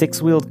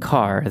 6-wheeled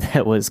car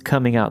that was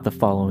coming out the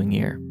following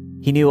year.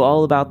 He knew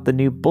all about the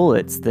new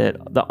bullets that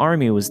the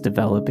Army was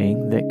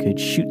developing that could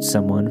shoot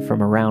someone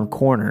from around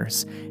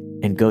corners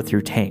and go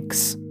through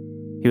tanks.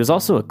 He was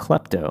also a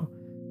klepto.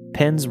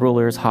 Pens,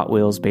 rulers, Hot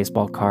Wheels,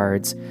 baseball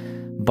cards,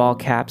 ball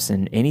caps,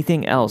 and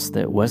anything else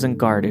that wasn't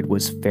guarded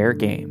was fair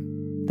game.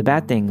 The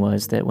bad thing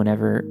was that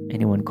whenever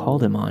anyone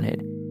called him on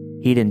it,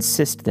 he'd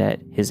insist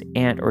that his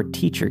aunt or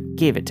teacher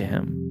gave it to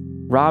him.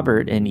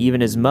 Robert and even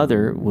his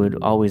mother would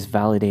always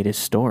validate his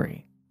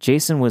story.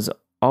 Jason was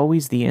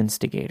always the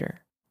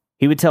instigator.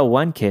 He would tell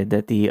one kid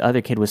that the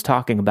other kid was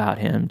talking about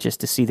him just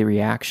to see the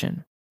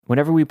reaction.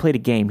 Whenever we played a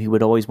game, he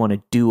would always want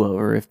a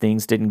do-over if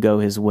things didn't go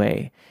his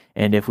way,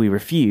 and if we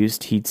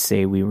refused, he'd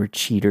say we were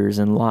cheaters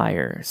and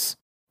liars.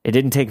 It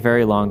didn't take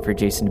very long for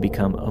Jason to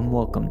become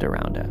unwelcomed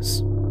around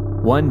us.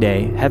 One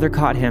day, Heather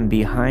caught him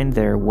behind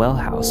their well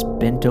house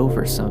bent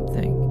over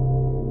something.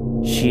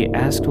 She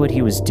asked what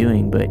he was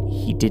doing, but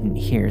he didn't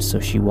hear, so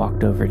she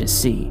walked over to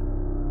see.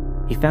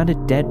 He found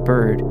a dead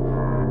bird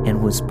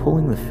and was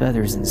pulling the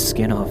feathers and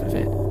skin off of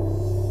it.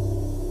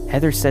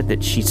 Heather said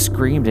that she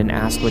screamed and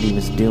asked what he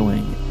was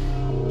doing.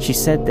 She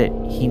said that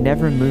he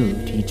never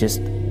moved. He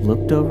just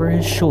looked over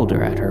his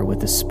shoulder at her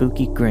with a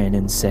spooky grin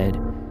and said,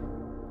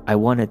 "I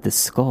wanted the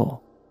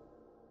skull."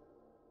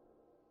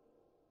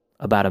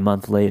 About a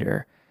month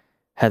later,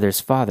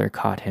 Heather's father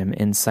caught him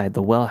inside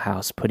the well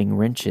house putting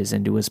wrenches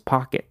into his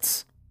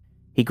pockets.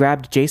 He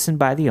grabbed Jason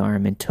by the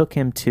arm and took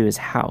him to his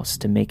house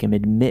to make him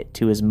admit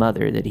to his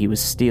mother that he was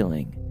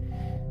stealing.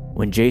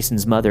 When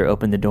Jason's mother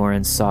opened the door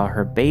and saw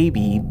her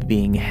baby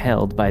being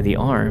held by the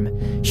arm,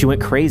 she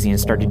went crazy and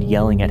started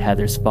yelling at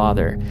Heather's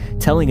father,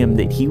 telling him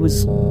that he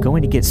was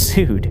going to get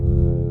sued.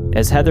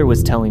 As Heather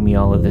was telling me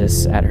all of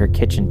this at her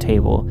kitchen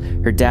table,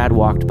 her dad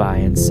walked by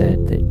and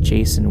said that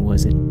Jason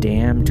was a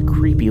damned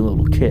creepy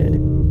little kid.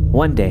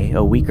 One day,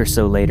 a week or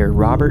so later,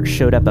 Robert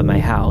showed up at my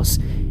house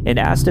and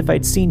asked if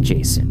I'd seen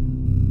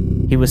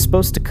Jason. He was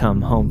supposed to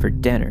come home for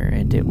dinner,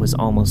 and it was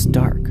almost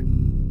dark.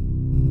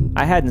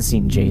 I hadn't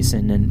seen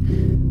Jason,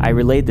 and I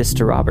relayed this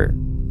to Robert.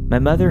 My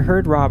mother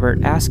heard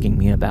Robert asking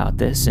me about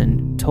this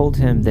and told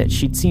him that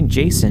she'd seen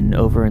Jason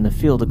over in the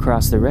field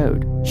across the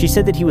road. She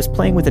said that he was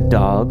playing with a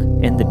dog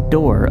in the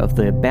door of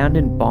the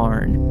abandoned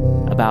barn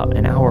about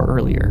an hour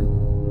earlier.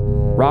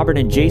 Robert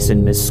and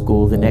Jason missed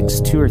school the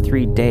next 2 or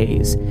 3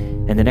 days,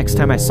 and the next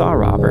time I saw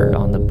Robert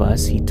on the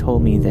bus, he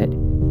told me that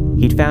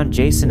he'd found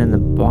Jason in the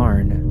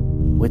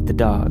barn with the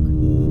dog.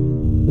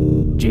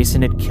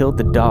 Jason had killed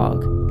the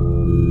dog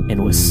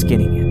and was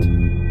skinning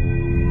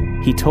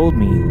it. He told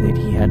me that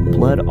he had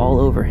blood all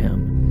over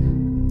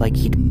him, like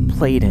he'd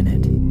played in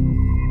it.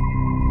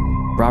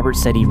 Robert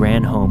said he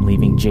ran home,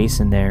 leaving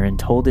Jason there, and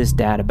told his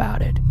dad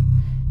about it.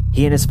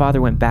 He and his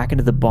father went back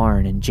into the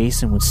barn, and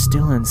Jason was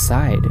still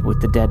inside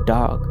with the dead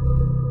dog.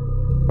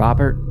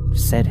 Robert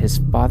said his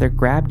father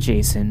grabbed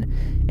Jason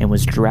and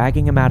was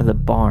dragging him out of the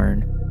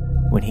barn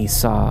when he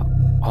saw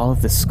all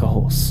of the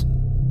skulls.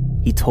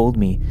 He told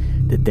me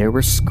that there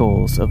were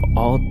skulls of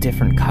all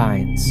different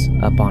kinds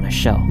up on a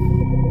shelf.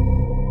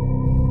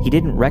 He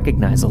didn't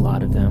recognize a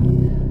lot of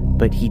them,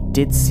 but he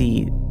did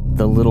see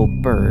the little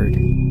bird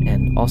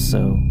and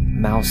also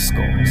mouse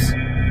skulls.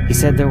 He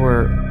said there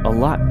were a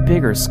lot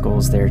bigger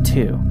skulls there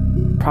too,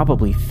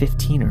 probably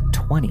 15 or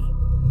 20.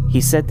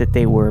 He said that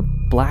they were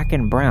black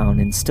and brown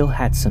and still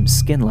had some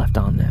skin left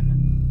on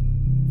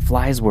them.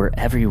 Flies were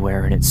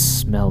everywhere and it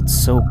smelled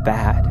so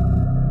bad.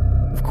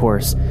 Of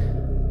course,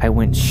 I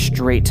went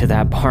straight to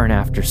that barn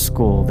after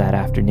school that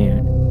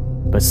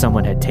afternoon, but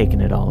someone had taken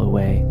it all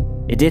away.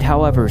 It did,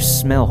 however,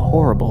 smell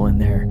horrible in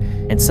there,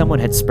 and someone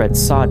had spread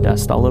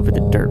sawdust all over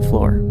the dirt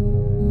floor.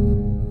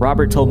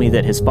 Robert told me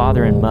that his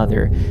father and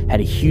mother had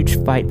a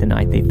huge fight the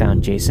night they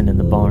found Jason in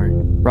the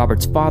barn.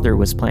 Robert's father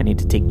was planning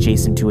to take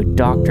Jason to a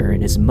doctor,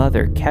 and his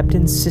mother kept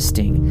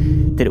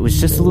insisting that it was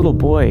just a little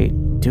boy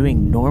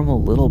doing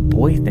normal little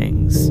boy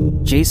things.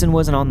 Jason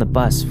wasn't on the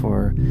bus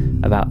for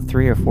about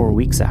 3 or 4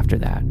 weeks after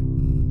that.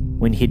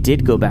 When he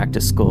did go back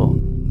to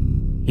school,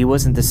 he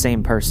wasn't the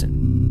same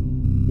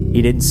person.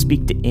 He didn't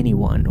speak to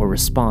anyone or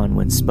respond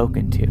when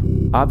spoken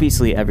to.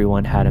 Obviously,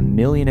 everyone had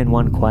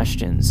 1,000,001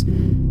 questions,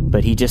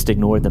 but he just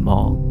ignored them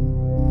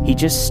all. He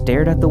just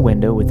stared at the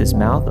window with his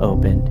mouth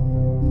opened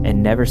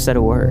and never said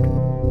a word.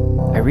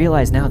 I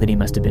realize now that he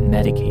must have been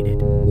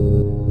medicated.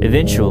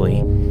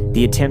 Eventually,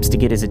 the attempts to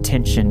get his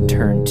attention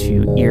turned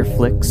to ear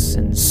flicks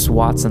and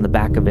swats on the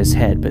back of his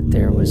head, but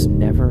there was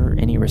never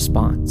any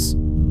response.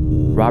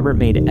 Robert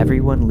made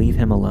everyone leave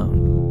him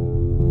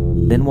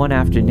alone. Then one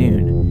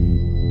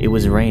afternoon, it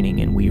was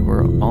raining and we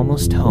were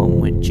almost home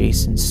when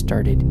Jason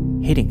started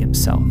hitting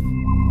himself.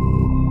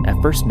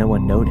 At first, no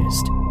one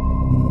noticed,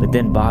 but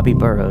then Bobby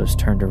Burrows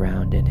turned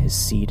around in his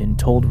seat and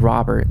told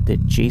Robert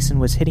that Jason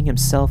was hitting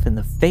himself in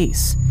the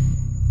face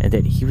and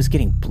that he was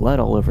getting blood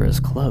all over his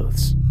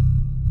clothes.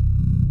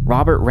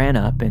 Robert ran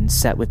up and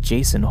sat with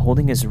Jason,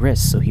 holding his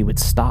wrist so he would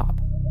stop.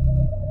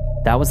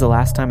 That was the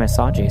last time I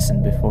saw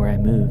Jason before I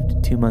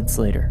moved 2 months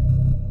later.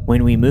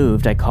 When we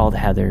moved, I called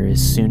Heather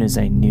as soon as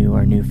I knew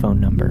our new phone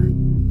number.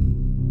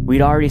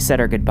 We'd already said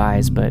our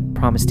goodbyes, but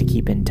promised to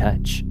keep in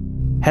touch.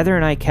 Heather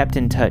and I kept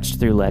in touch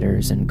through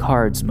letters and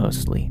cards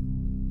mostly.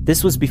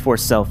 This was before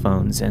cell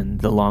phones, and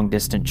the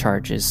long-distance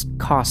charges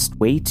cost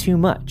way too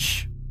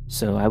much,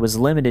 so I was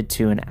limited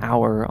to an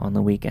hour on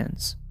the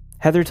weekends.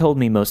 Heather told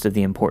me most of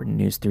the important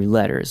news through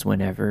letters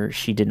whenever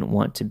she didn't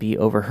want to be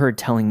overheard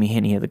telling me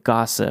any of the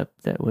gossip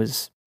that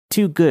was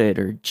too good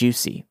or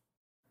juicy.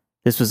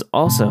 This was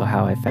also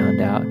how I found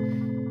out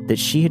that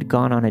she had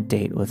gone on a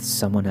date with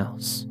someone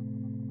else,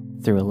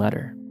 through a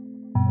letter.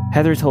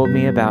 Heather told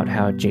me about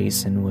how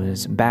Jason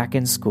was back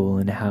in school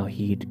and how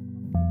he'd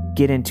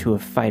get into a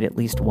fight at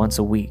least once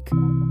a week.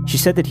 She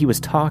said that he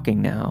was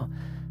talking now,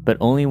 but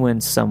only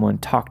when someone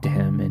talked to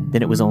him, and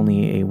then it was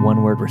only a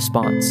one-word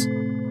response.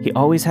 He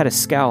always had a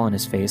scowl on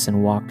his face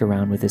and walked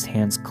around with his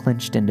hands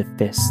clenched into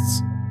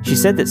fists. She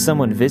said that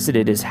someone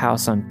visited his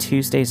house on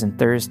Tuesdays and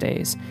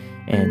Thursdays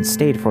and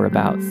stayed for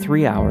about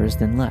 3 hours,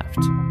 then left.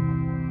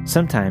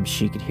 Sometimes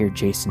she could hear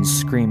Jason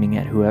screaming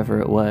at whoever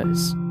it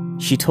was.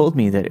 She told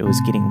me that it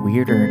was getting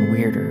weirder and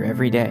weirder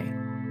every day,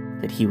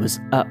 that he was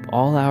up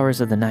all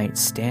hours of the night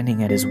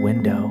standing at his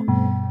window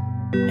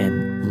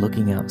and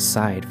looking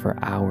outside for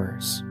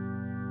hours.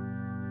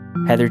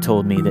 Heather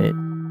told me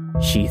that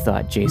she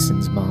thought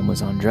Jason's mom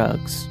was on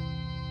drugs.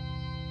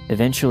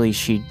 Eventually,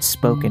 she'd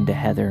spoken to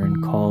Heather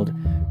and called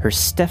her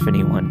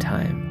Stephanie one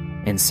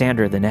time and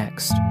Sandra the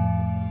next.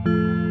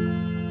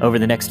 Over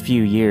the next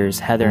few years,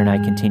 Heather and I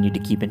continued to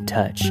keep in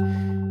touch.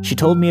 She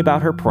told me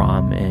about her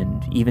prom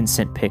and even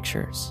sent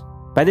pictures.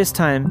 By this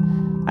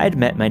time, I had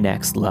met my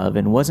next love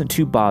and wasn't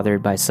too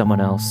bothered by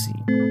someone else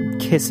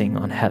kissing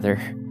on Heather.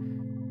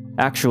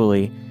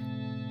 Actually,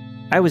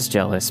 I was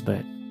jealous,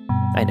 but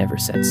I never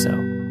said so.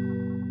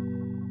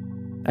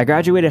 I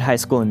graduated high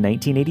school in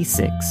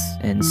 1986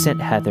 and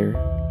sent Heather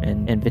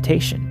an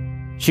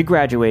invitation. She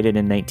graduated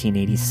in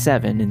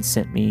 1987 and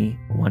sent me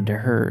one to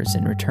hers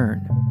in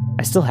return.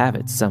 I still have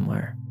it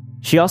somewhere.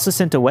 She also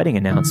sent a wedding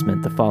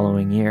announcement the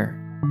following year.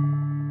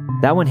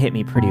 That one hit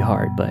me pretty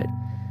hard, but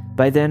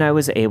by then I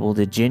was able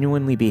to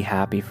genuinely be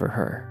happy for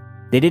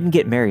her. They didn't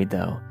get married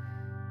though,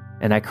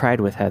 and I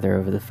cried with Heather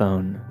over the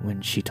phone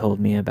when she told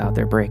me about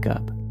their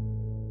breakup.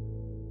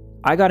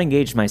 I got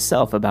engaged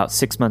myself about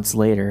 6 months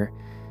later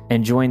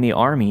and joined the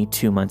Army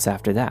 2 months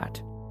after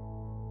that.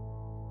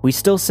 We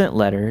still sent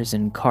letters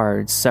and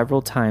cards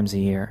several times a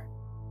year.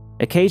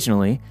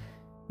 Occasionally,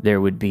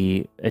 there would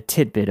be a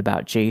tidbit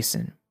about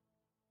Jason.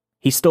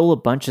 He stole a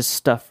bunch of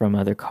stuff from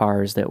other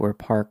cars that were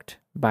parked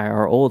by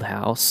our old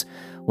house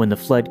when the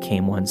flood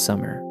came one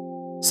summer.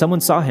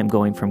 Someone saw him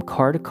going from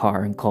car to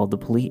car and called the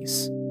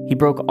police. He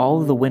broke all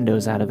of the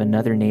windows out of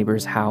another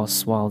neighbor's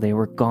house while they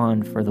were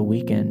gone for the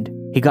weekend.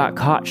 He got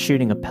caught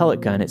shooting a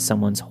pellet gun at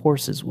someone's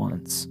horses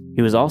once.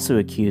 He was also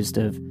accused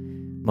of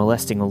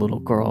molesting a little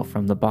girl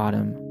from the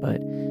bottom, but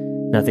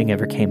nothing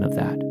ever came of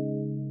that.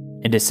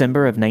 In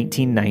December of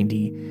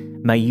 1990,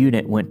 my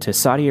unit went to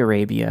Saudi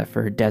Arabia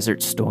for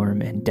Desert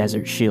Storm and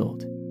Desert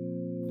Shield.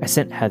 I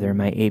sent Heather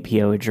my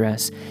APO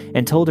address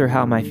and told her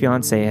how my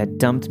fiancé had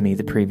dumped me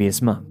the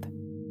previous month.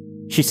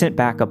 She sent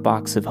back a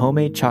box of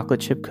homemade chocolate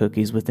chip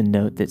cookies with a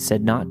note that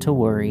said not to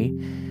worry,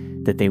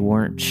 that they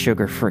weren't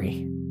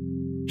sugar-free.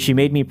 She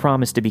made me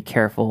promise to be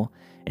careful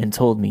and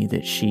told me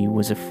that she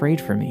was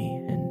afraid for me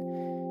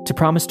and to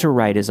promise to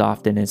write as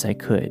often as I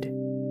could,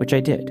 which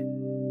I did.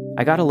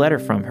 I got a letter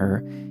from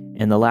her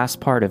in the last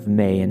part of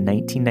May in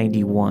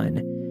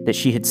 1991 that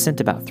she had sent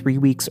about 3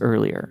 weeks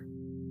earlier.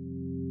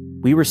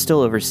 We were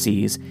still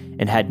overseas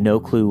and had no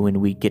clue when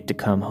we'd get to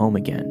come home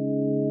again.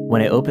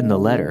 When I opened the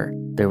letter,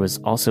 there was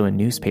also a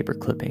newspaper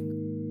clipping.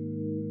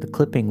 The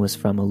clipping was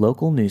from a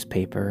local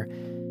newspaper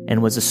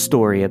and was a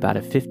story about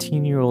a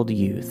 15-year-old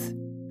youth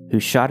who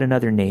shot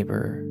another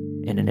neighbor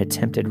in an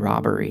attempted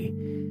robbery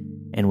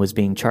and was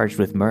being charged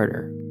with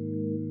murder.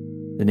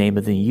 The name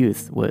of the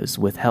youth was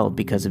withheld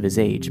because of his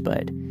age,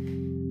 but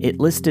it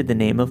listed the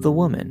name of the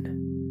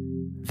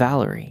woman,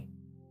 Valerie.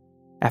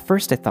 At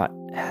first I thought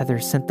Heather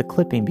sent the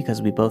clipping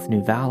because we both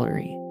knew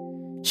Valerie.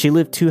 She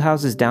lived 2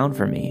 houses down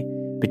from me,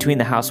 between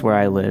the house where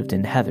I lived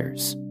and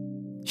Heather's.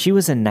 She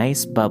was a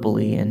nice,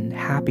 bubbly, and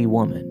happy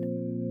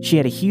woman. She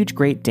had a huge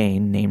Great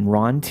Dane named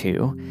Ron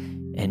too,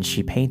 and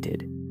she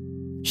painted.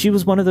 She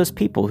was one of those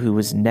people who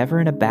was never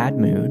in a bad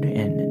mood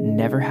and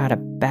never had a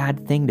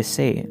bad thing to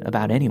say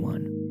about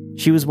anyone.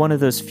 She was one of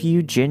those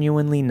few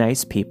genuinely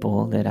nice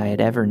people that I had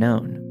ever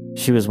known.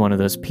 She was one of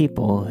those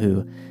people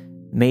who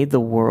made the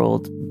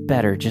world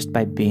better just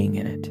by being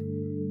in it.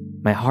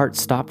 My heart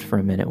stopped for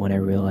a minute when I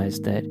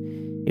realized that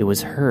it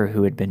was her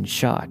who had been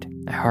shot.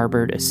 I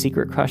harbored a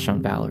secret crush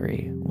on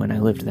Valerie when I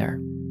lived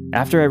there.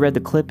 After I read the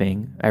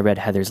clipping, I read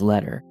Heather's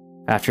letter.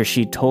 After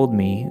she told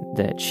me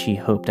that she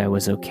hoped I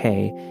was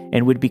okay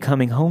and would be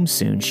coming home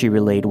soon, she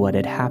relayed what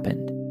had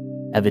happened.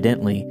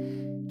 Evidently,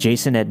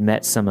 Jason had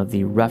met some of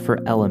the rougher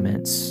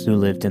elements who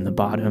lived in the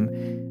bottom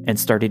and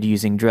started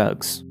using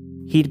drugs.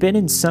 He'd been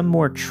in some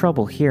more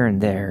trouble here and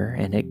there,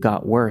 and it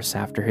got worse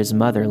after his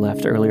mother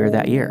left earlier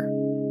that year.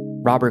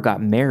 Robert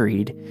got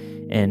married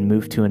and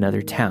moved to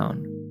another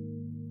town.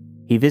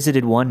 He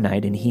visited one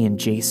night and he and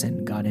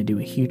Jason got into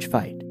a huge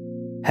fight.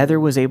 Heather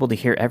was able to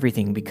hear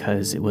everything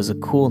because it was a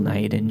cool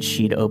night and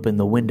she'd opened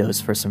the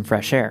windows for some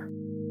fresh air.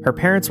 Her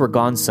parents were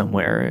gone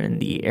somewhere and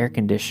the air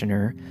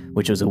conditioner,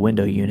 which was a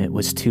window unit,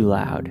 was too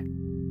loud.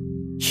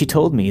 She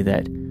told me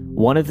that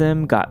one of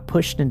them got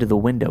pushed into the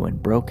window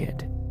and broke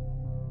it.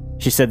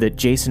 She said that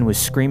Jason was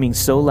screaming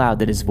so loud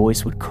that his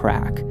voice would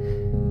crack,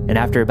 and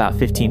after about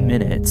 15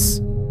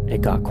 minutes,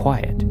 it got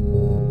quiet.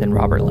 Then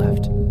Robert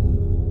left.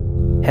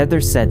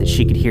 Heather said that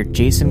she could hear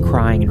Jason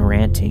crying and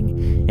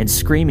ranting and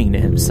screaming to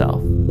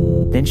himself.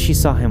 Then she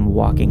saw him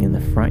walking in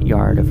the front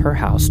yard of her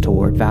house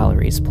toward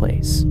Valerie's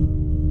place.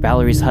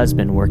 Valerie's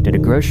husband worked at a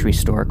grocery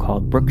store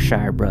called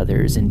Brookshire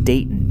Brothers in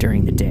Dayton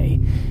during the day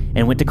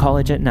and went to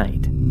college at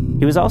night.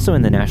 He was also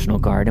in the National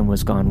Guard and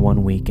was gone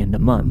 1 weekend a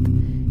month.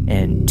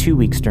 and 2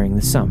 weeks during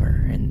the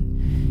summer.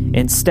 And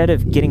instead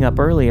of getting up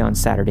early on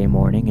Saturday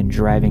morning and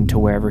driving to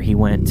wherever he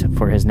went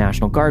for his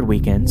National Guard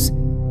weekends,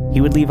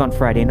 he would leave on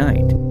Friday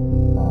night.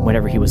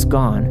 Whenever he was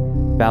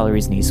gone,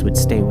 Valerie's niece would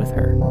stay with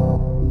her.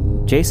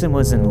 Jason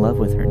was in love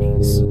with her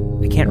niece.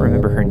 I can't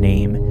remember her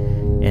name,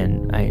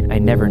 and I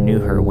never knew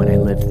her when I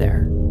lived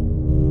there.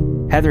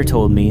 Heather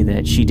told me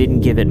that she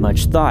didn't give it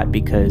much thought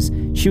because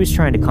she was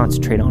trying to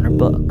concentrate on her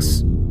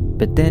books.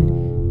 But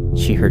then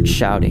she heard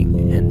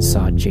shouting and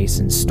saw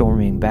Jason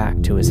storming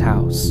back to his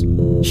house.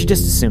 She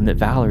just assumed that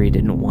Valerie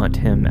didn't want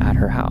him at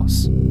her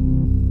house,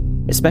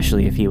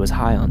 especially if he was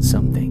high on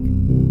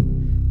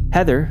something.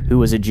 Heather, who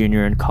was a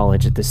junior in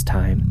college at this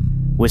time,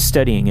 was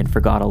studying and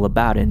forgot all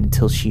about it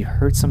until she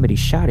heard somebody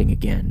shouting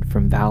again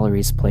from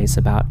Valerie's place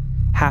about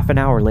half an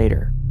hour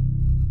later.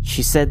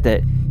 She said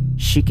that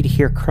she could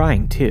hear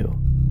crying too.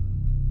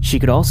 She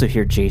could also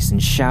hear Jason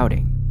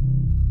shouting.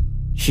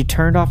 She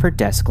turned off her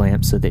desk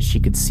lamp so that she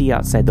could see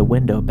outside the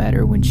window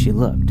better when she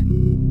looked.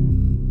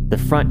 The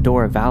front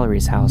door of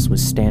Valerie's house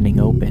was standing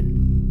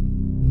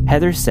open.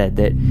 Heather said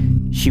that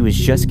she was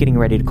just getting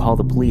ready to call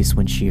the police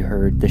when she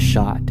heard the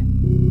shot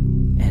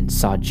and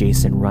saw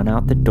Jason run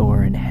out the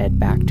door and head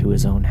back to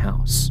his own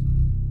house.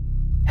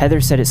 Heather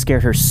said it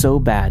scared her so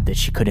bad that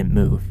she couldn't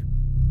move.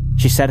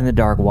 She sat in the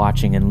dark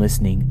watching and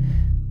listening,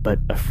 but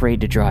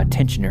afraid to draw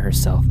attention to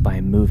herself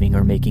by moving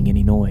or making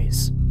any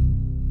noise.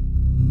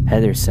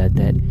 Heather said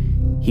that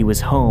he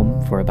was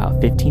home for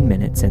about 15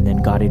 minutes and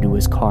then got into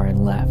his car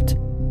and left.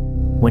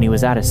 When he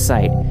was out of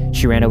sight,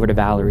 she ran over to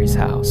Valerie's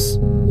house.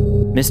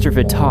 Mr.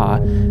 Vita,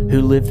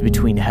 who lived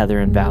between Heather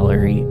and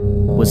Valerie,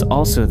 was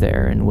also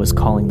there and was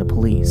calling the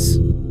police.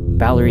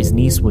 Valerie's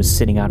niece was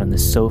sitting out on the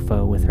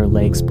sofa with her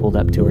legs pulled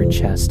up to her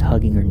chest,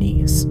 hugging her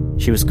knees.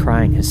 She was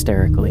crying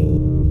hysterically.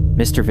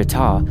 Mr.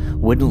 Vita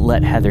wouldn't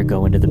let Heather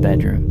go into the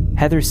bedroom.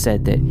 Heather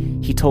said that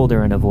he told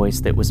her in a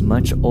voice that was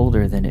much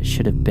older than it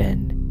should have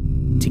been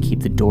to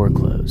keep the door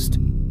closed,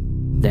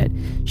 that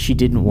she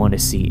didn't want to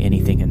see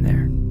anything in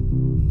there.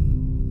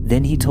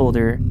 Then he told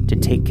her to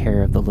take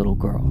care of the little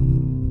girl.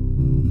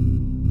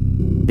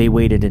 They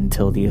waited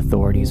until the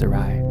authorities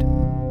arrived.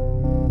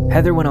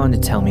 Heather went on to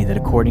tell me that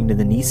according to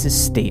the niece's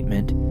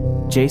statement,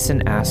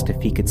 Jason asked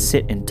if he could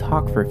sit and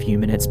talk for a few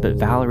minutes, but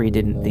Valerie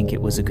didn't think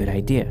it was a good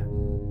idea.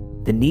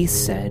 The niece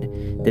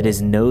said that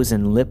his nose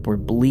and lip were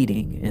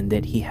bleeding and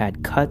that he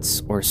had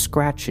cuts or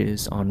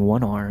scratches on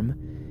one arm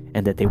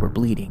and that they were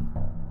bleeding.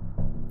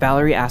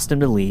 Valerie asked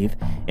him to leave,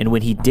 and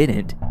when he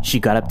didn't,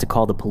 she got up to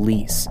call the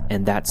police,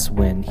 and that's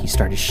when he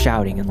started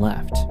shouting and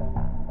left.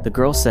 The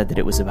girl said that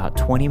it was about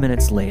 20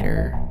 minutes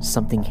later,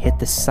 something hit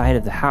the side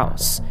of the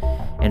house,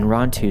 and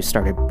Rontu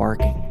started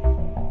barking.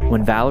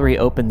 When Valerie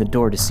opened the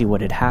door to see what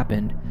had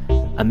happened,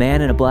 a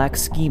man in a black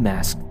ski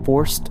mask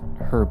forced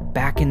her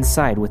back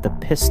inside with a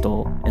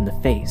pistol in the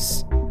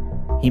face.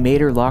 He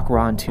made her lock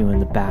Rontu in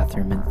the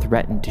bathroom and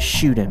threatened to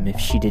shoot him if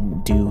she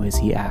didn't do as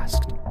he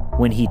asked.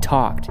 When he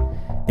talked,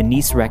 the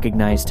niece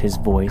recognized his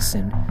voice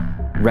and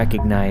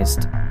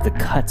recognized the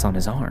cuts on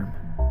his arm.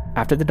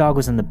 After the dog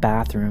was in the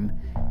bathroom,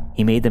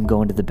 he made them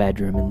go into the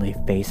bedroom and lay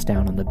face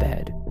down on the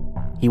bed.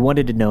 He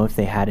wanted to know if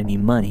they had any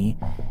money,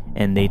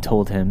 and they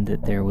told him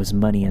that there was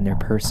money in their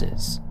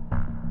purses.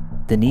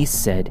 The niece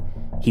said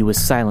he was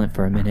silent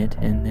for a minute,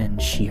 and then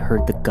she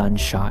heard the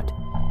gunshot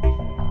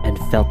and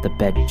felt the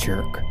bed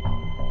jerk.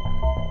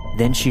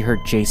 Then she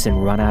heard Jason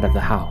run out of the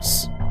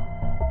house.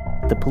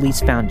 The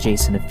police found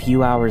Jason a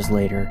few hours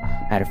later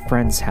at a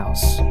friend's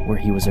house where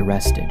he was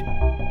arrested.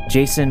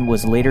 Jason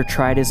was later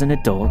tried as an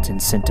adult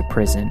and sent to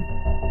prison.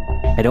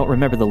 I don't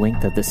remember the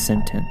length of the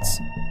sentence.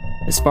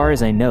 As far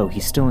as I know,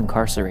 he's still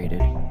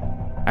incarcerated.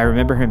 I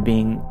remember him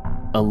being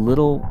a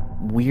little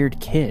weird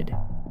kid.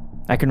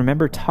 I can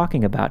remember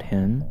talking about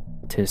him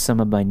to some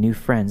of my new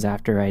friends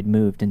after I'd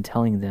moved and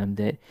telling them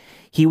that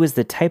he was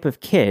the type of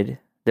kid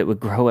that would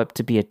grow up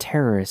to be a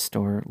terrorist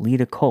or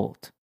lead a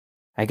cult.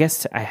 I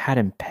guess I had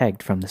him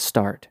pegged from the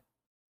start.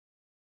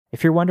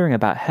 If you're wondering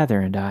about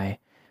Heather and I,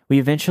 we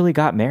eventually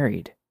got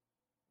married,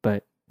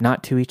 but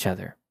not to each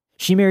other.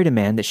 She married a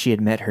man that she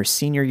had met her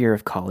senior year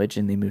of college,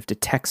 and they moved to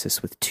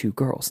Texas with 2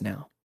 girls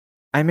now.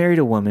 I married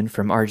a woman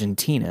from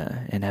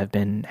Argentina and have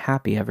been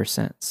happy ever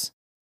since.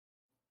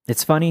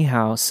 It's funny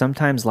how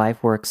sometimes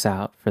life works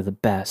out for the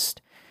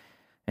best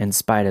in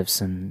spite of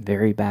some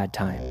very bad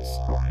times.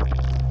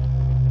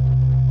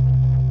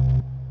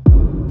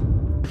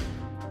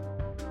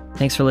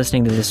 Thanks for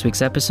listening to this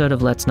week's episode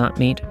of Let's Not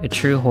Meet, a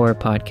true horror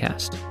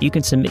podcast. You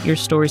can submit your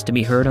stories to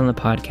be heard on the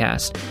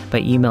podcast by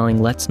emailing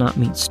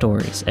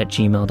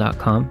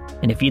letsnotmeetstories@gmail.com.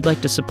 And if you'd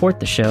like to support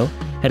the show,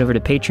 head over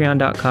to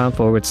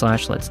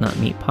patreon.com/Let's Not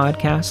Meet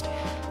podcast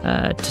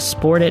to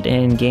support it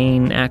and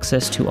gain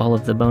access to all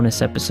of the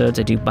bonus episodes.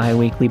 I do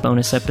bi-weekly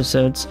bonus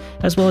episodes,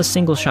 as well as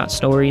single-shot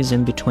stories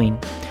in between.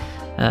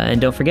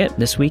 And don't forget,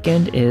 this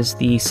weekend is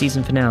the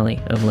season finale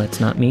of Let's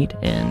Not Meet,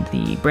 and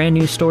the brand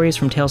new stories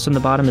from Tales from the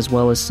Bottom, as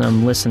well as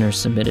some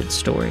listener-submitted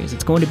stories.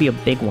 It's going to be a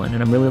big one,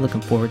 and I'm really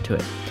looking forward to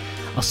it.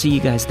 I'll see you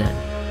guys then.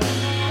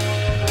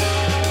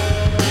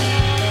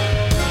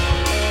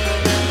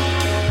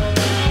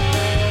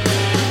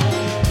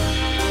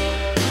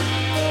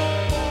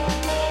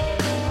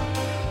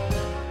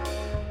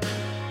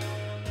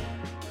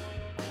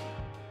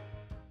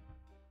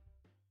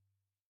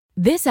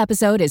 This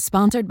episode is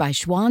sponsored by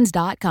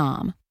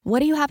Schwans.com.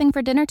 What are you having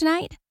for dinner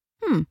tonight?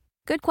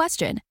 Good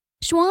question.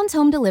 Schwann's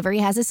Home Delivery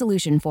has a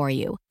solution for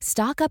you.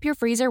 Stock up your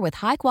freezer with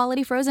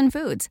high-quality frozen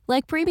foods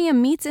like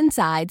premium meats and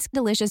sides,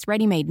 delicious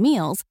ready-made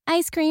meals,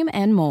 ice cream,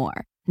 and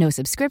more. No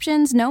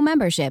subscriptions, no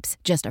memberships,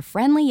 just a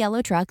friendly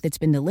yellow truck that's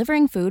been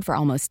delivering food for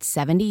almost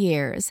 70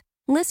 years.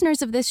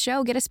 Listeners of this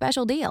show get a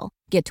special deal.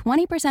 Get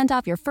 20%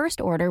 off your first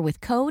order with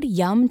code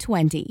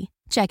YUM20.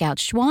 Check out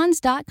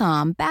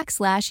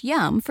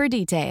schwans.com/YUM for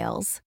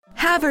details.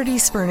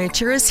 Haverty's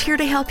Furniture is here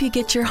to help you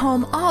get your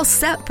home all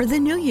set for the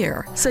new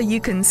year, so you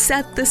can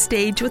set the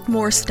stage with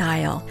more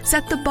style,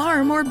 set the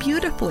bar more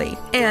beautifully,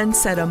 and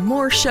set a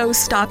more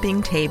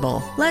show-stopping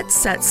table. Let's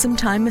set some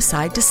time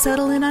aside to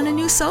settle in on a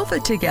new sofa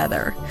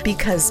together,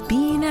 because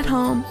being at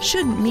home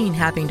shouldn't mean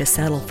having to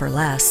settle for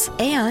less.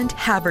 And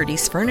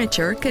Haverty's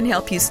Furniture can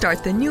help you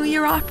start the new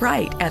year off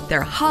right at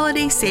their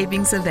holiday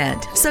savings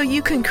event, so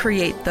you can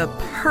create the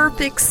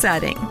perfect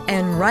setting.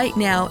 And right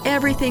now,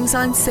 everything's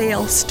on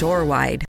sale store-wide.